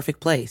find the perfect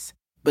place.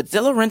 But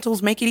Zillow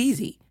Rentals make it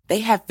easy. They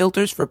have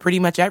filters for pretty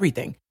much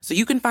everything, so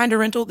you can find a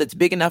rental that's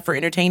big enough for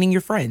entertaining your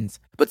friends,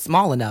 but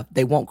small enough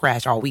they won't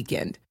crash all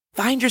weekend.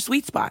 Find your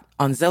sweet spot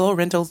on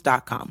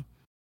ZillowRentals.com.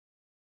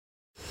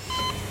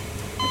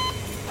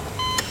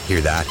 Hear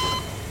that?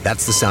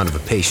 That's the sound of a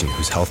patient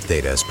whose health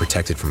data is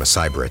protected from a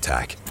cyber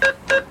attack.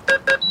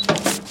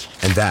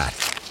 And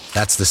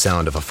that's the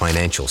sound of a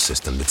financial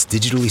system that's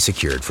digitally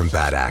secured from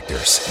bad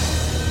actors.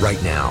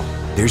 Right now,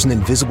 there's an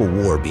invisible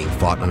war being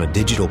fought on a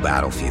digital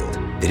battlefield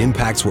that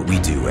impacts what we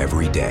do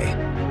every day.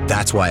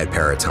 That's why at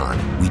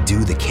Peraton, we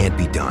do the can't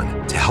be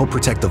done to help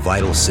protect the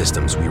vital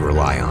systems we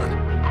rely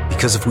on.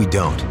 Because if we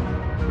don't,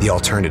 the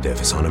alternative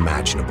is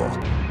unimaginable.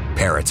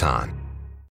 Peraton.